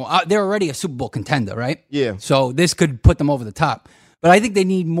become, they're already a Super Bowl contender, right? Yeah. So this could put them over the top. But I think they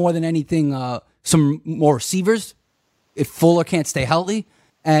need more than anything some more receivers if Fuller can't stay healthy,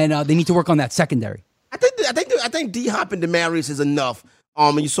 and they need to work on that secondary. I think D-Hop and Demaryius is enough.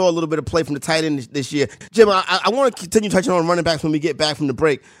 And you saw a little bit of play from the tight end this year. Jim, I want to continue touching on running backs when we get back from the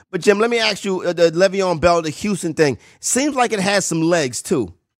break. But, Jim, let me ask you, the Le'Veon Bell, the Houston thing, seems like it has some legs,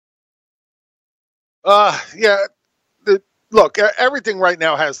 too. Yeah. Look, everything right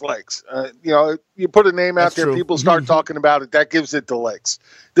now has legs. You put a name out there, people start talking about it, that gives it the legs.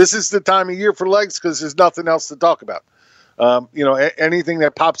 This is the time of year for legs because there's nothing else to talk about. Anything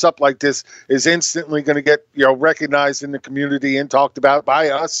that pops up like this is instantly going to get, recognized in the community and talked about by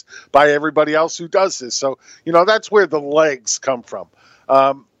us, by everybody else who does this. So, that's where the legs come from.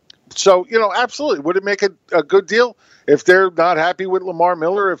 Absolutely. Would it make a good deal if they're not happy with Lamar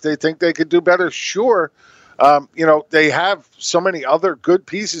Miller, if they think they could do better? Sure. They have so many other good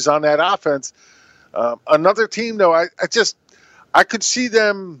pieces on that offense. Another team, though, I could see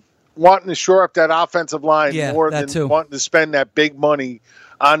them wanting to shore up that offensive line more than wanting to spend that big money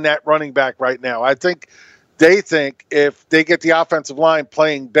on that running back right now. I think they think if they get the offensive line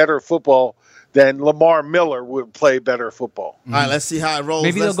playing better football, then Lamar Miller would play better football. All right, let's see how it rolls.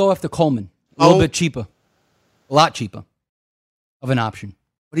 Maybe they'll go after Coleman. A little bit cheaper. A lot cheaper of an option.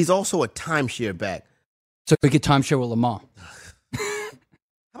 But he's also a timeshare back. So we could timeshare with Lamar. How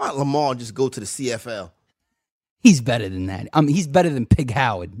about Lamar just go to the CFL? He's better than that. He's better than Pig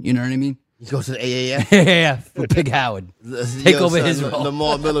Howard. You know what I mean? He goes to the AAF? Yeah, for Pig Howard. Take over his role.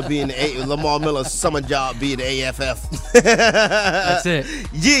 Lamar Miller's summer job being the AFF. That's it.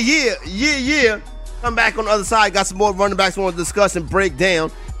 Yeah. Come back on the other side. Got some more running backs we want to discuss and break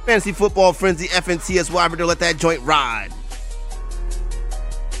down. Fantasy Football Frenzy, FNTSY. We're going to let that joint ride.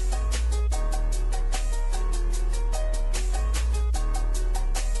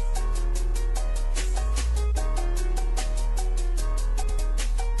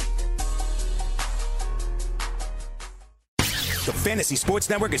 The Fantasy Sports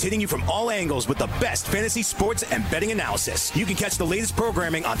Network is hitting you from all angles with the best fantasy sports and betting analysis. You can catch the latest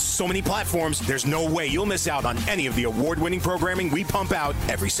programming on so many platforms, there's no way you'll miss out on any of the award-winning programming we pump out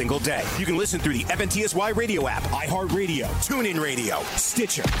every single day. You can listen through the FNTSY radio app, iHeartRadio, TuneIn Radio,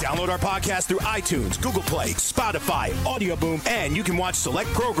 Stitcher. Download our podcast through iTunes, Google Play, Spotify, Audio Boom, and you can watch select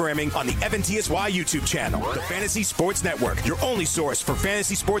programming on the FNTSY YouTube channel. The Fantasy Sports Network, your only source for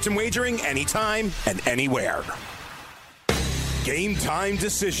fantasy sports and wagering anytime and anywhere. Game time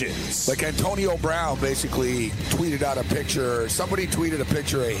decisions. Like Antonio Brown basically tweeted out a picture. Somebody tweeted a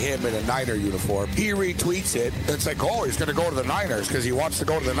picture of him in a Niner uniform. He retweets it. It's like, oh, he's going to go to the Niners because he wants to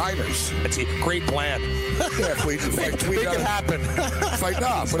go to the Niners. That's a great plan. Yeah, if I tweet make it happen.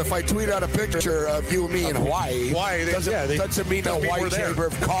 If I tweet out a picture of you and me in Hawaii, doesn't mean the Hawaii Chamber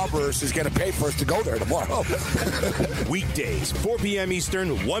of Commerce is going to pay for us to go there tomorrow. Weekdays, 4 p.m.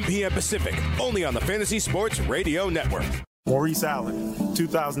 Eastern, 1 p.m. Pacific, only on the Fantasy Sports Radio Network. Maurice Allen,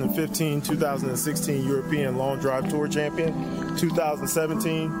 2015-2016 European Long Drive Tour champion,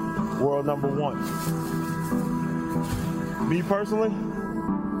 2017 world number 1. Me personally,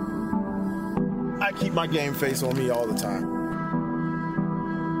 I keep my game face on me all the time.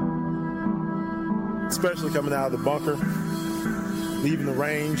 Especially coming out of the bunker, leaving the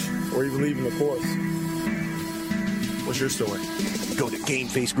range, or even leaving the course. What's your story? Go to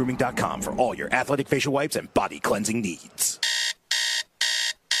GameFaceGrooming.com for all your athletic facial wipes and body cleansing needs.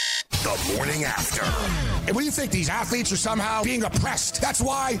 The morning after. And what do you think? These athletes are somehow being oppressed. That's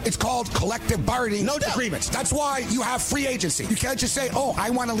why it's called collective bargaining agreements. That's why you have free agency. You can't just say, oh, I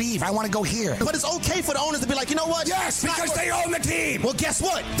want to leave. I want to go here. But it's okay for the owners to be like, you know what? Yes, because they own the team. Well, guess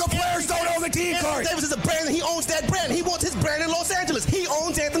what? The players don't own the team card. Davis is a brand, and he owns that brand. He wants his brand in Los Angeles. He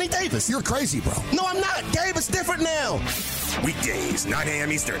owns Anthony Davis. You're crazy, bro. No, I'm not. Gabe, it's different now. Weekdays, 9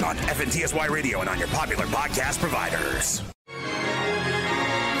 a.m. Eastern on FNTSY Radio and on your popular podcast providers.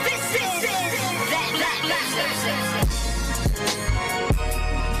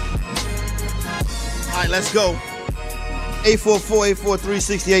 All right, let's go.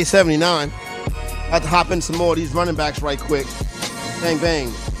 844-843-6879. I have to hop in some more of these running backs right quick. Bang,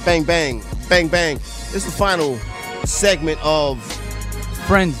 bang, bang, bang, bang, bang. This is the final segment of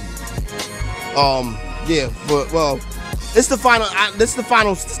Frenzy. This is the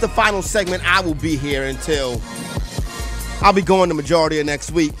final segment. I will be here until I'll be going the majority of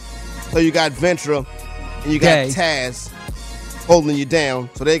next week. So you got Ventura and you got Taz holding you down.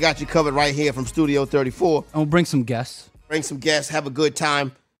 So they got you covered right here from Studio 34. And we'll bring some guests. Have a good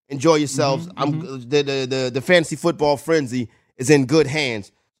time. Enjoy yourselves. The Fantasy Football Frenzy is in good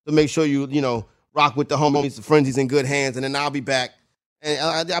hands. So make sure you rock with the homies. The Frenzy's in good hands. And then I'll be back.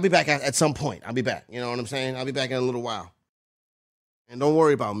 And I'll be back at some point. I'll be back. You know what I'm saying? I'll be back in a little while. And don't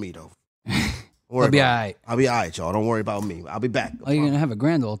worry about me, though. I'll be all right. I'll be all right, y'all. Don't worry about me. I'll be back. Oh, you're going to have a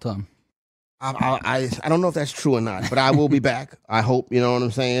grand old time. I don't know if that's true or not, but I will be back. I hope, you know what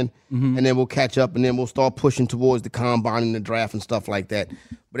I'm saying? Mm-hmm. And then we'll catch up, and then we'll start pushing towards the combine and the draft and stuff like that.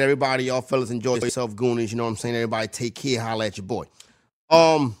 But everybody, y'all fellas, enjoy yourself, Goonies. You know what I'm saying? Everybody take care. Holla at your boy.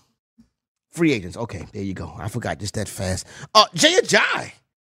 Free agents. Okay, there you go. I forgot just that fast. Jay Ajayi.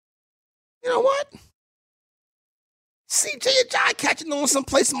 You know what? See Jay Ajayi catching on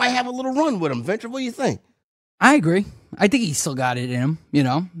someplace might have a little run with him. Venture, what do you think? I agree. I think he's still got it in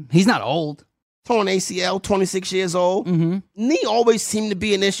him. He's not old. Torn ACL, 26 years old. Mm-hmm. Knee always seemed to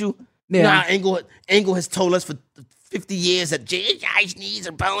be an issue. Yeah. Angle has told us for 50 years that Jay Ajayi's knees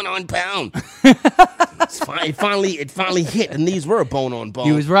are bone on bone. It finally hit. The knees were bone on bone.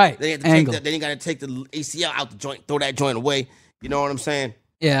 He was right. Then you got to take the ACL out the joint, throw that joint away. You know what I'm saying?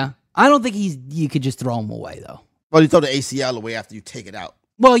 Yeah. I don't think you could just throw him away, though. Well, you throw the ACL away after you take it out.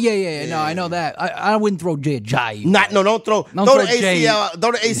 Well, yeah. No, I know that. I wouldn't throw Jay Ajayi. Don't throw the ACL.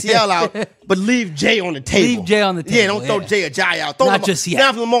 Throw the ACL out, but leave Jay on the table. Leave Jay on the table. Yeah, don't throw Jay Ajayi out. Not just yet. Now,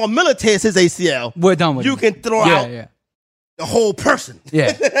 if Lamar Miller tears his ACL, we're done with you can throw out the whole person.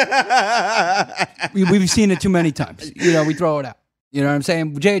 Yeah. We've seen it too many times. We throw it out. You know what I'm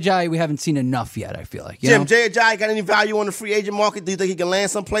saying? Jay Ajayi, we haven't seen enough yet, I feel like. Jim, Jay Ajayi got any value on the free agent market? Do you think he can land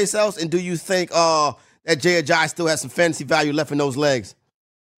someplace else? And do you think that Jay Ajayi still has some fantasy value left in those legs?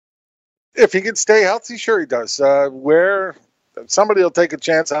 If he can stay healthy, sure he does. Where somebody will take a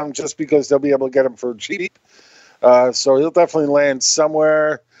chance on him just because they'll be able to get him for cheap. So he'll definitely land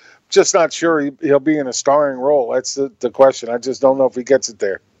somewhere. Just not sure he'll be in a starring role. That's the question. I just don't know if he gets it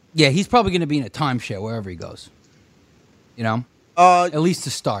there. Yeah, he's probably going to be in a timeshare wherever he goes. At least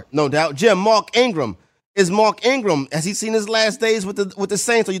to start. No doubt. Jim, Mark Ingram. Has he seen his last days with the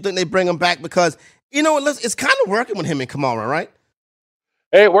Saints, or you think they bring him back? Because, it's kind of working with him and Kamara, right?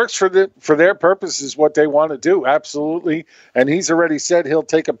 Hey, it works for their purposes, what they want to do. Absolutely. And he's already said he'll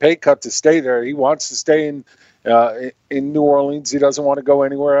take a pay cut to stay there. He wants to stay in New Orleans. He doesn't want to go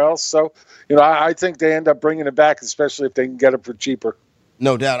anywhere else. So, I think they end up bringing it back, especially if they can get it for cheaper.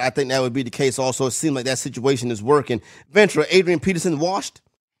 No doubt. I think that would be the case also. It seems like that situation is working. Ventura, Adrian Peterson washed?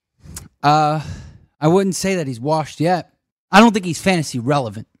 I wouldn't say that he's washed yet. I don't think he's fantasy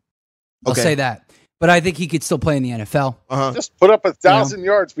relevant. I'll say that. But I think he could still play in the NFL. Just put up 1,000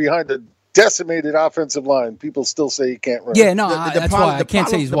 yards behind a decimated offensive line. People still say he can't run. Yeah, no, that's why I can't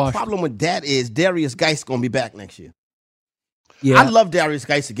say he's washed. The problem with that is Darius Geis going to be back next year. Yeah. I love Darius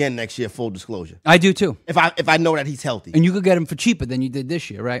Geis again next year, full disclosure. I do too. If I know that he's healthy. And you could get him for cheaper than you did this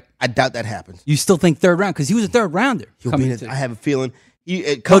year, right? I doubt that happens. You still think third round? Because he was a third rounder. I have a feeling.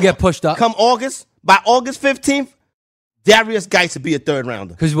 He'll get pushed up. Come August, by August 15th, Darius Geis will be a third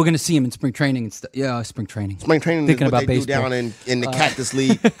rounder. Because we're going to see him in spring training and stuff. Yeah, spring training. Spring training Thinking is what about they baseball. do down in the Cactus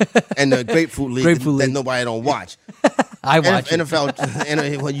League and the Grapefruit League that nobody don't watch. I watch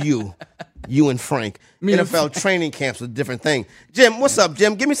NFL, you and Frank. NFL training camps are a different thing. Jim, what's up,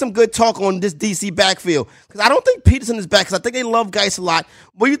 Jim? Give me some good talk on this DC backfield. Because I don't think Peterson is back, because I think they love Geis a lot.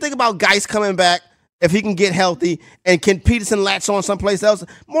 What do you think about Geis coming back? If he can get healthy, and can Peterson latch on someplace else?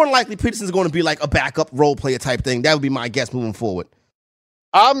 More than likely, Peterson's going to be like a backup role player type thing. That would be my guess moving forward.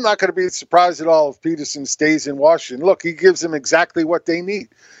 I'm not going to be surprised at all if Peterson stays in Washington. Look, he gives them exactly what they need.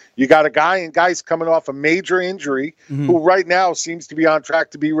 You got a guy's coming off a major injury who right now seems to be on track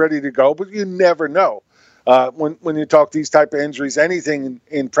to be ready to go, but you never know. When you talk these type of injuries, anything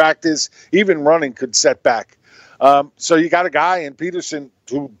in practice, even running could set back. So you got a guy in Peterson,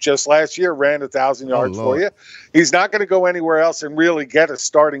 who just last year ran 1,000 yards for you. He's not going to go anywhere else and really get a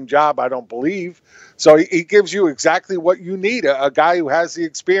starting job, I don't believe. So he gives you exactly what you need, a guy who has the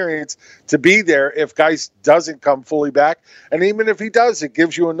experience to be there if Geis doesn't come fully back. And even if he does, it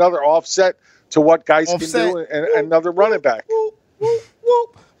gives you another offset to what Geis can do and another running back.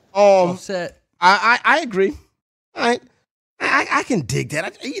 Offset. I agree. I can dig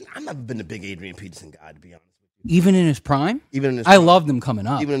that. I've never been a big Adrian Peterson guy, to be honest. Even in his prime? I prime. Loved him coming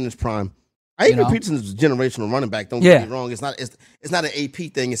up. Even in his prime. Adrian Peterson is a generational running back. Don't get me wrong. It's not an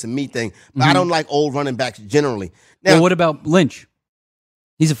AP thing. It's a me thing. But I don't like old running backs generally. Now, well, what about Lynch?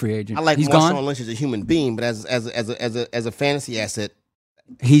 He's a free agent. I like He's Marshawn gone? Lynch as a human being, but as a fantasy asset,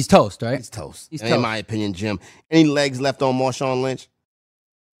 he's toast, right? He's toast. He's in toast. my opinion, Jim. Any legs left on Marshawn Lynch?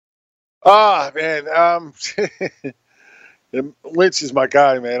 Man. Lynch is my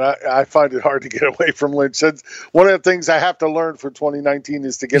guy, man. I find it hard to get away from Lynch. That's one of the things I have to learn for 2019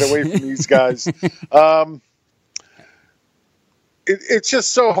 is to get away from these guys. It's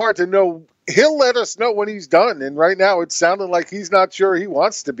just so hard to know. He'll let us know when he's done, and right now it's sounding like he's not sure he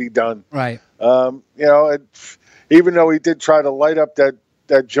wants to be done. Right. Even though he did try to light up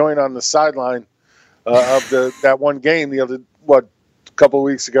that joint on the sideline of that one game the other couple of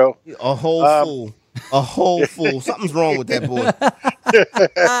weeks ago. A whole fool. A whole fool. Something's wrong with that boy.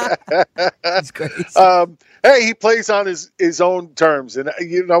 He's crazy. Hey, he plays on his own terms. And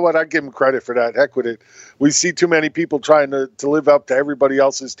you know what? I give him credit for that. Heck with it. We see too many people trying to live up to everybody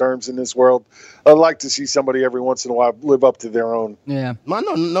else's terms in this world. I'd like to see somebody every once in a while live up to their own. Yeah. No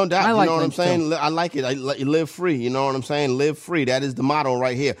doubt. I like you know what I'm saying? too. I like it. You live free. You know what I'm saying? Live free. That is the motto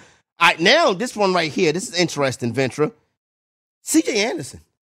right here. All right, now this one right here. This is interesting, Ventura. C.J. Anderson,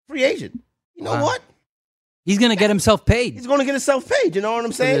 free agent. You know what? He's going to get himself paid. He's going to get himself paid. You know what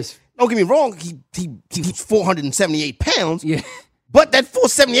I'm saying? Don't get me wrong. He's 478 pounds. Yeah. But that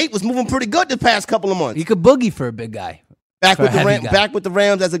 478 was moving pretty good the past couple of months. He could boogie for a big guy. Back with the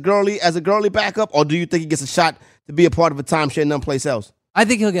Rams as a girly backup, or do you think he gets a shot to be a part of a timeshare none place else? I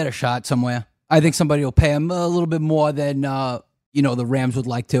think he'll get a shot somewhere. I think somebody will pay him a little bit more than the Rams would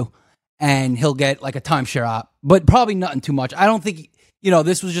like to, and he'll get like a timeshare op, but probably nothing too much. I don't think.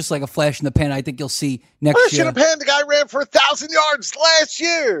 This was just like a flash in the pan. I think you'll see next year. Should have panned the guy ran for 1,000 yards last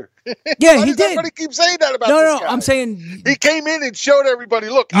year. Yeah, he did. Everybody keeps saying that about this guy? I'm saying he came in and showed everybody,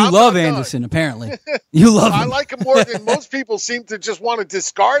 look, you love Anderson, apparently. You love him. I like him more than most people seem to just want to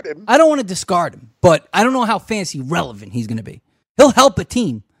discard him. I don't want to discard him, but I don't know how fantasy relevant he's going to be. He'll help a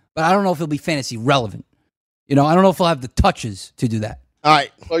team, but I don't know if he'll be fantasy relevant. I don't know if he'll have the touches to do that. All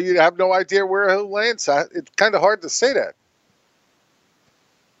right. Well, you have no idea where he'll land. So it's kind of hard to say that.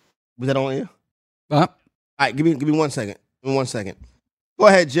 Was that on here? All right, give me 1 second. Give me 1 second. Go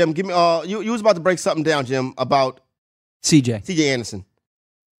ahead, Jim. Give me. You was about to break something down, Jim, about CJ Anderson.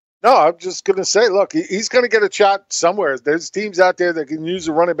 No, I'm just going to say, look, he's going to get a shot somewhere. There's teams out there that can use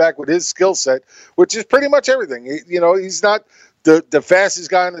a running back with his skill set, which is pretty much everything. He's not the fastest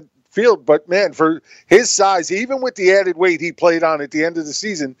guy on the field, but man, for his size, even with the added weight he played on at the end of the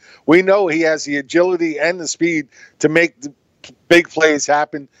season, we know he has the agility and the speed to make the big plays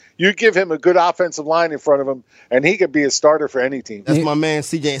happen. You give him a good offensive line in front of him, and he could be a starter for any team. That's my man,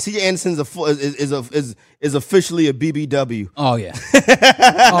 CJ. CJ Anderson is officially a BBW. Oh yeah,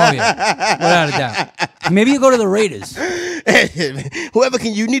 without a doubt. Maybe you go to the Raiders.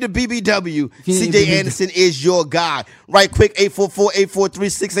 You need a BBW. CJ Anderson is your guy. Right quick,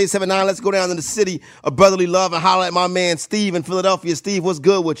 844-843-6879. Let's go down to the city of brotherly love and holler at my man Steve in Philadelphia. Steve, what's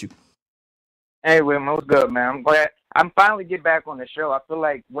good with you? Hey, William, what's good, man? I'm glad I'm finally get back on the show. I feel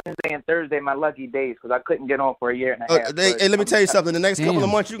like Wednesday and Thursday my lucky days because I couldn't get on for a year and a half. Hey, let me tell you something. The next couple of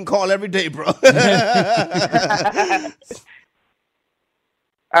months, you can call every day, bro. All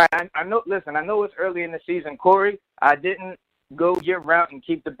right, I know. Listen, I know it's early in the season, Corey. I didn't go year round and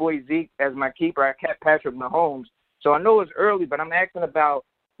keep the boy Zeke as my keeper. I kept Patrick Mahomes. So I know it's early, but I'm asking about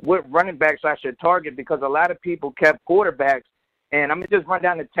what running backs I should target because a lot of people kept quarterbacks. And I'm going to just run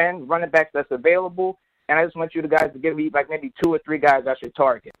down to 10 running backs that's available. And I just want you guys to give me like maybe 2 or 3 guys I should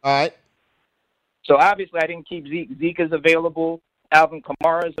target. All right. So obviously I didn't keep Zeke. Zeke is available. Alvin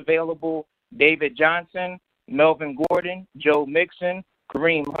Kamara is available. David Johnson, Melvin Gordon, Joe Mixon,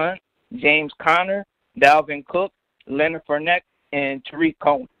 Kareem Hunt, James Conner, Dalvin Cook, Leonard Fournette, and Tariq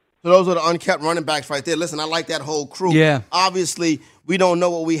Cohen. So those are the unkept running backs right there. Listen, I like that whole crew. Yeah. Obviously, we don't know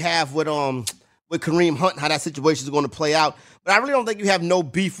what we have with Kareem Hunt, how that situation is going to play out. But I really don't think you have no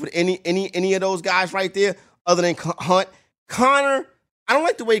beef with any of those guys right there other than Hunt. Connor, I don't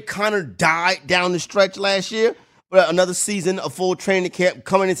like the way Connor died down the stretch last year. But another season, a full training camp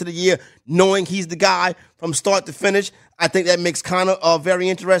coming into the year, knowing he's the guy from start to finish. I think that makes Connor very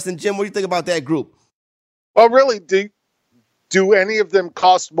interesting. Jim, what do you think about that group? Well, really, do any of them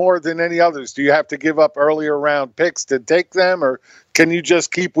cost more than any others? Do you have to give up earlier round picks to take them, or can you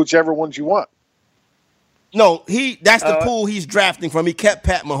just keep whichever ones you want? No, that's the pool he's drafting from. He kept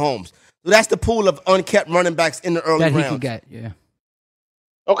Pat Mahomes. So that's the pool of unkept running backs in the early rounds. That he could get, yeah.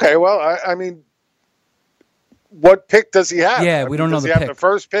 Okay, well, I mean, what pick does he have? Yeah, we don't know the pick. Does he have the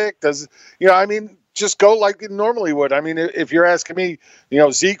first pick? Just go like it normally would. I mean, if you're asking me,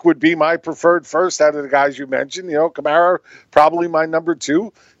 Zeke would be my preferred first out of the guys you mentioned. Kamara, probably my number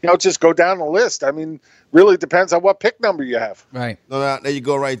 2. Just go down the list. I mean, really depends on what pick number you have. Right. No, there you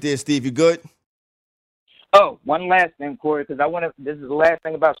go right there, Steve. You good? Oh, one last thing, Corey, because this is the last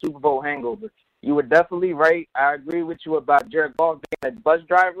thing about Super Bowl hangover. You were definitely right. I agree with you about Jared Goff being a bus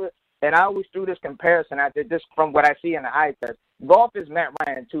driver. And I always threw this comparison. I did this from what I see in the eye test. Goff is Matt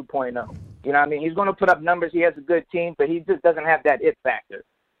Ryan 2.0. You know what I mean? He's going to put up numbers. He has a good team, but he just doesn't have that it factor.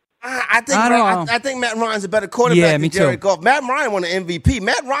 I think Matt Ryan's a better quarterback than Jared Goff. Matt Ryan won an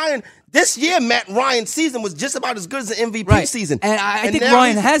MVP. This year, Matt Ryan's season was just about as good as the MVP season. And I think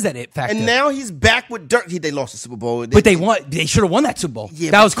Ryan has that it factor. And now he's back with Dirk. They lost the Super Bowl. But they should have won that Super Bowl.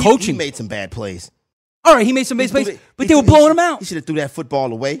 Yeah, that was coaching. He made some bad plays. All right, he made some bad plays, but they were blowing him out. He should have threw that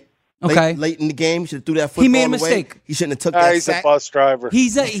football away. Okay. Late in the game, he should have threw that football away. He made a mistake. He shouldn't have took that sack. He's a bus driver.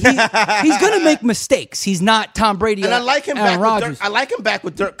 He's going to make mistakes. He's not Tom Brady. And I like him back with Dirk. I like him back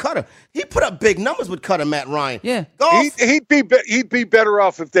with Dirk Cutter. He put up big numbers with Cutter, Matt Ryan. Yeah. He'd be better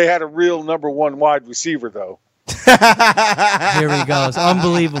off if they had a real number 1 wide receiver, though. Here he goes.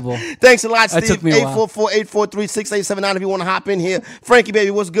 Unbelievable. Thanks a lot, Steve. That took me a while. 844-843-6879 if you want to hop in here. Frankie,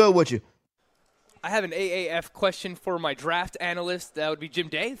 baby, what's good with you? I have an AAF question for my draft analyst. That would be Jim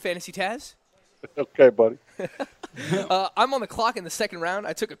Day, Fantasy Taz. Okay, buddy. I'm on the clock in the second round.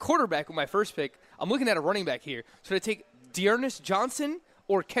 I took a quarterback with my first pick. I'm looking at a running back here. Should I take Dearness Johnson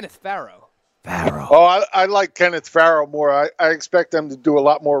or Kenneth Farrow? Oh, I like Kenneth Farrow more. I expect them to do a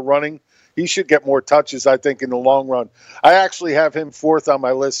lot more running. He should get more touches, I think, in the long run. I actually have him 4th on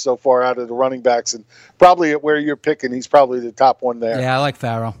my list so far out of the running backs, and probably at where you're picking, he's probably the top one there. Yeah, I like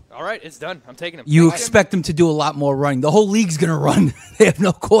Farrow. All right, it's done. I'm taking him. You expect him to do a lot more running. The whole league's going to run. They have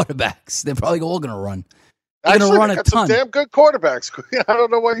no quarterbacks. They're probably all going to run. They're going to run a ton. Some damn good quarterbacks. I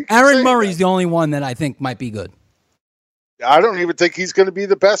don't know why you Aaron Murray's the only one that I think might be good. I don't even think he's going to be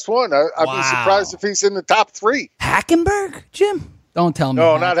the best one. I'd be surprised if he's in the top 3. Hackenberg, Jim? Don't tell me.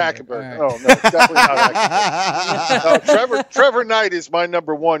 No, not Hackenberg. Right. No, definitely not Hackenberg. No, Trevor Knight is my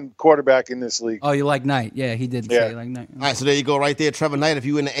number 1 quarterback in this league. Oh, you like Knight? Yeah, he did say you like Knight. All right, so there you go, right there, Trevor Knight. If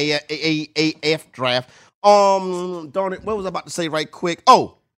you in the AAF draft, darn it, what was I about to say? Right quick.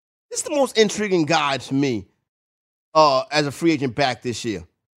 Oh, this is the most intriguing guy to me, as a free agent back this year.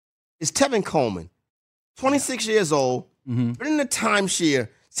 It's Tevin Coleman, 26 years old, been in the timeshare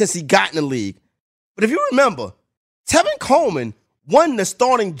since he got in the league. But if you remember, Tevin Coleman won the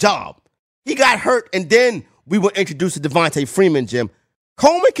starting job. He got hurt, and then we were introduced to Devontae Freeman, Jim.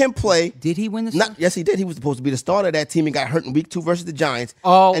 Coleman can play. Did he win the starter? Yes, he did. He was supposed to be the starter of that team. He got hurt in week 2 versus the Giants.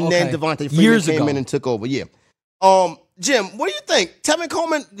 Oh, and then Devontae Freeman came in and took over. Yeah. Jim, what do you think? Tevin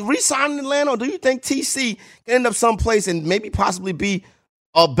Coleman re-signing in Atlanta, or do you think TC can end up someplace and maybe possibly be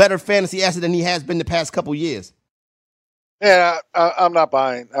a better fantasy asset than he has been the past couple years? Yeah, I'm not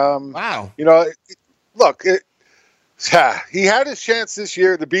buying. Wow. Look, he had his chance this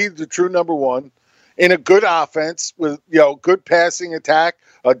year to be the true number 1 in a good offense with, good passing attack,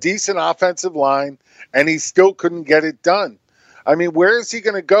 a decent offensive line, and he still couldn't get it done. I mean, where is he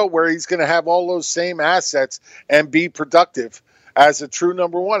going to go where he's going to have all those same assets and be productive as a true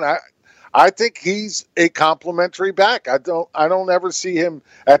number 1? I think he's a complimentary back. I don't ever see him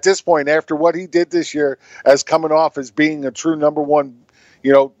at this point, after what he did this year, as coming off as being a true number 1,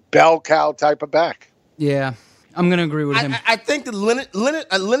 bell cow type of back. Yeah, I'm going to agree with him. I think that Leonard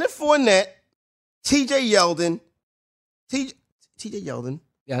Fournette, T.J. Yeldon,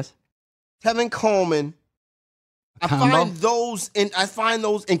 yes, Tevin Coleman. I find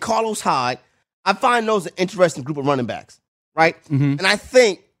those in Carlos Hyde. I find those an interesting group of running backs, right? Mm-hmm. And I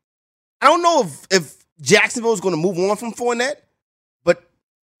don't know if Jacksonville is going to move on from Fournette, but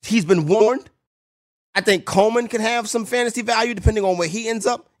he's been warned. I think Coleman can have some fantasy value depending on where he ends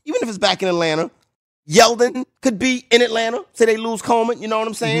up, even if it's back in Atlanta. Yeldon could be in Atlanta. Say they lose Coleman, you know what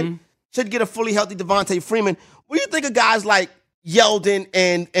I'm saying? Mm-hmm. Should get a fully healthy Devontae Freeman. What do you think of guys like Yeldon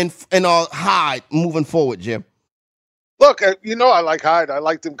and Hyde moving forward, Jim? Look, I like Hyde. I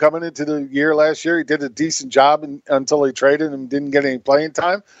liked him coming into the year last year. He did a decent job until he traded him and didn't get any playing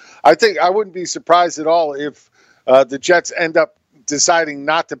time. I think I wouldn't be surprised at all if the Jets end up deciding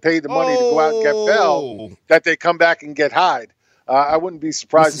not to pay the money to go out and get Bell, that they come back and get Hyde. I wouldn't be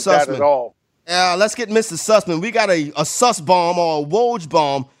surprised at that at all. Let's get Mr. Sussman. We got a Suss bomb or a Woj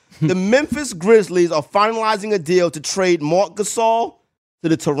bomb. The Memphis Grizzlies are finalizing a deal to trade Marc Gasol to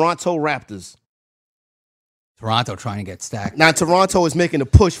the Toronto Raptors. Toronto trying to get stacked. Now Toronto is making a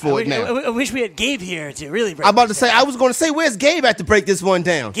push for it now. I wish we had Gabe here to really break I'm about to this say, down. I was going to say, where's Gabe at to break this one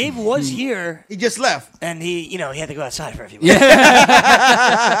down? Gabe was here. He just left. And he had to go outside for a few minutes.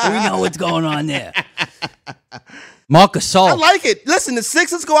 We know what's going on there. Marc Gasol. I like it. Listen, the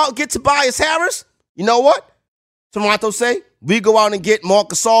Sixers go out and get Tobias Harris. You know what? Toronto say, we go out and get Marc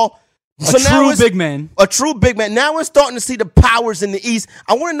Gasol. A true big man. A true big man. Now we're starting to see the powers in the East.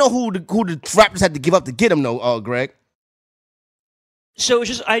 I want to know who the Raptors had to give up to get him, though, Greg. So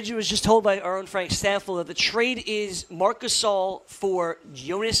I was just told by our own Frank Staffel that the trade is Marc Gasol for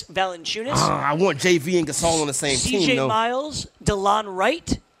Jonas Valanciunas. I want JV and Gasol on the same team, CJ though. Miles, DeLon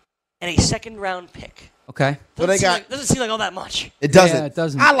Wright, and a second-round pick. Okay. So they got. Doesn't seem like all that much. It doesn't. Yeah, it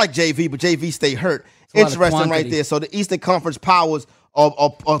doesn't. I like JV, but JV stay hurt. It's a lot of Interesting right quantity. there. So the Eastern Conference powers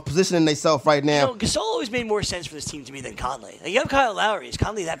are positioning themselves right now. Gasol always made more sense for this team to me than Conley. Like, you have Kyle Lowry. Is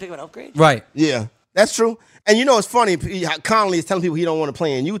Conley that big of an upgrade? Right. Yeah, that's true. And you know, it's funny. Conley is telling people he don't want to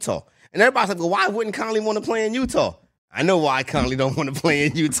play in Utah. And everybody's like, well, why wouldn't Conley want to play in Utah? I know why Conley don't want to play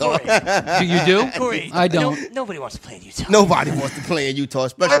in Utah. You do? Corey, I don't. Nobody wants to play in Utah. Nobody wants to play in Utah,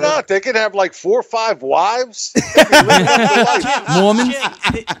 especially. Why not? They could have like 4 or 5 wives. Mormons?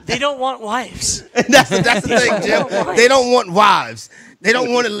 They don't want wives. That's the thing, Jim. They don't want wives. They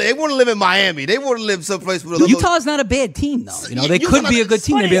don't want to live. They want to live in Miami. They want to live someplace with a little. Utah's not a bad team, though. You know, they Utah's could be a good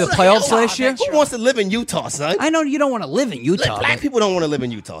team. They made the Utah, playoffs last year. Who wants to live in Utah, son? I know you don't want to live in Utah. Black but- people don't want to live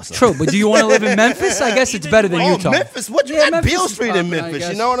in Utah, son. True, but do you want to live in Memphis? I guess it's better than Utah. Memphis? What you got Beale Street in popping, I Memphis?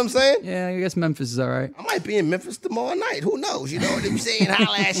 guess. You know what I'm saying? Yeah, I guess Memphis is all right. I might be in Memphis tomorrow night. Who knows? You know what I'm saying?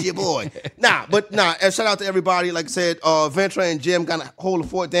 Holla at your boy. Shout out to everybody. Like I said, Ventra and Jim gonna hold the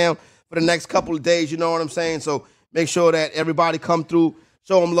fort down for the next couple of days. You know what I'm saying? So make sure that everybody come through,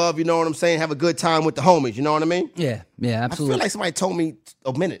 show them love. You know what I'm saying? Have a good time with the homies. You know what I mean? Yeah, absolutely. I feel like somebody told me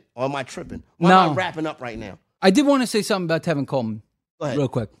a minute. Or am I tripping? Why No. am I wrapping up right now? I did want to say something about Tevin Coleman Go ahead. real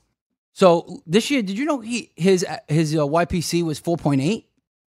quick. So this year, did you know his YPC was 4.8? It's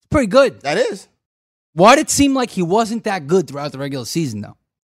pretty good. That is. Why did it seem like he wasn't that good throughout the regular season, though?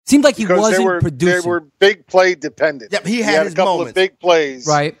 Seemed like he Because wasn't producing. They were big play dependent. Yep, he had his a couple moments. of big plays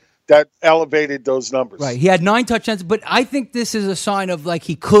Right. that elevated those numbers. Right. He had 9 touchdowns, but I think this is a sign of like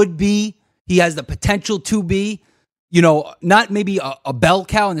he has the potential to be, not maybe a bell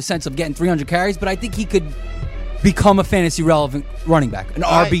cow in the sense of getting 300 carries, but I think he could become a fantasy relevant running back, an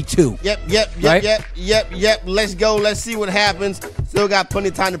RB2. Yep. Let's go. Let's see what happens. Still got plenty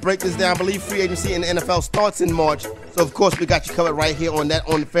of time to break this down. I believe free agency in the NFL starts in March. So, of course, we got you covered right here on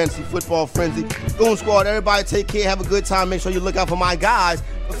the Fantasy Football Frenzy. Goon Squad, everybody take care. Have a good time. Make sure you look out for my guys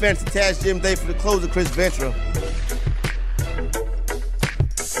for Fantasy Taz, Jim Day, for the closer, Chris Ventura.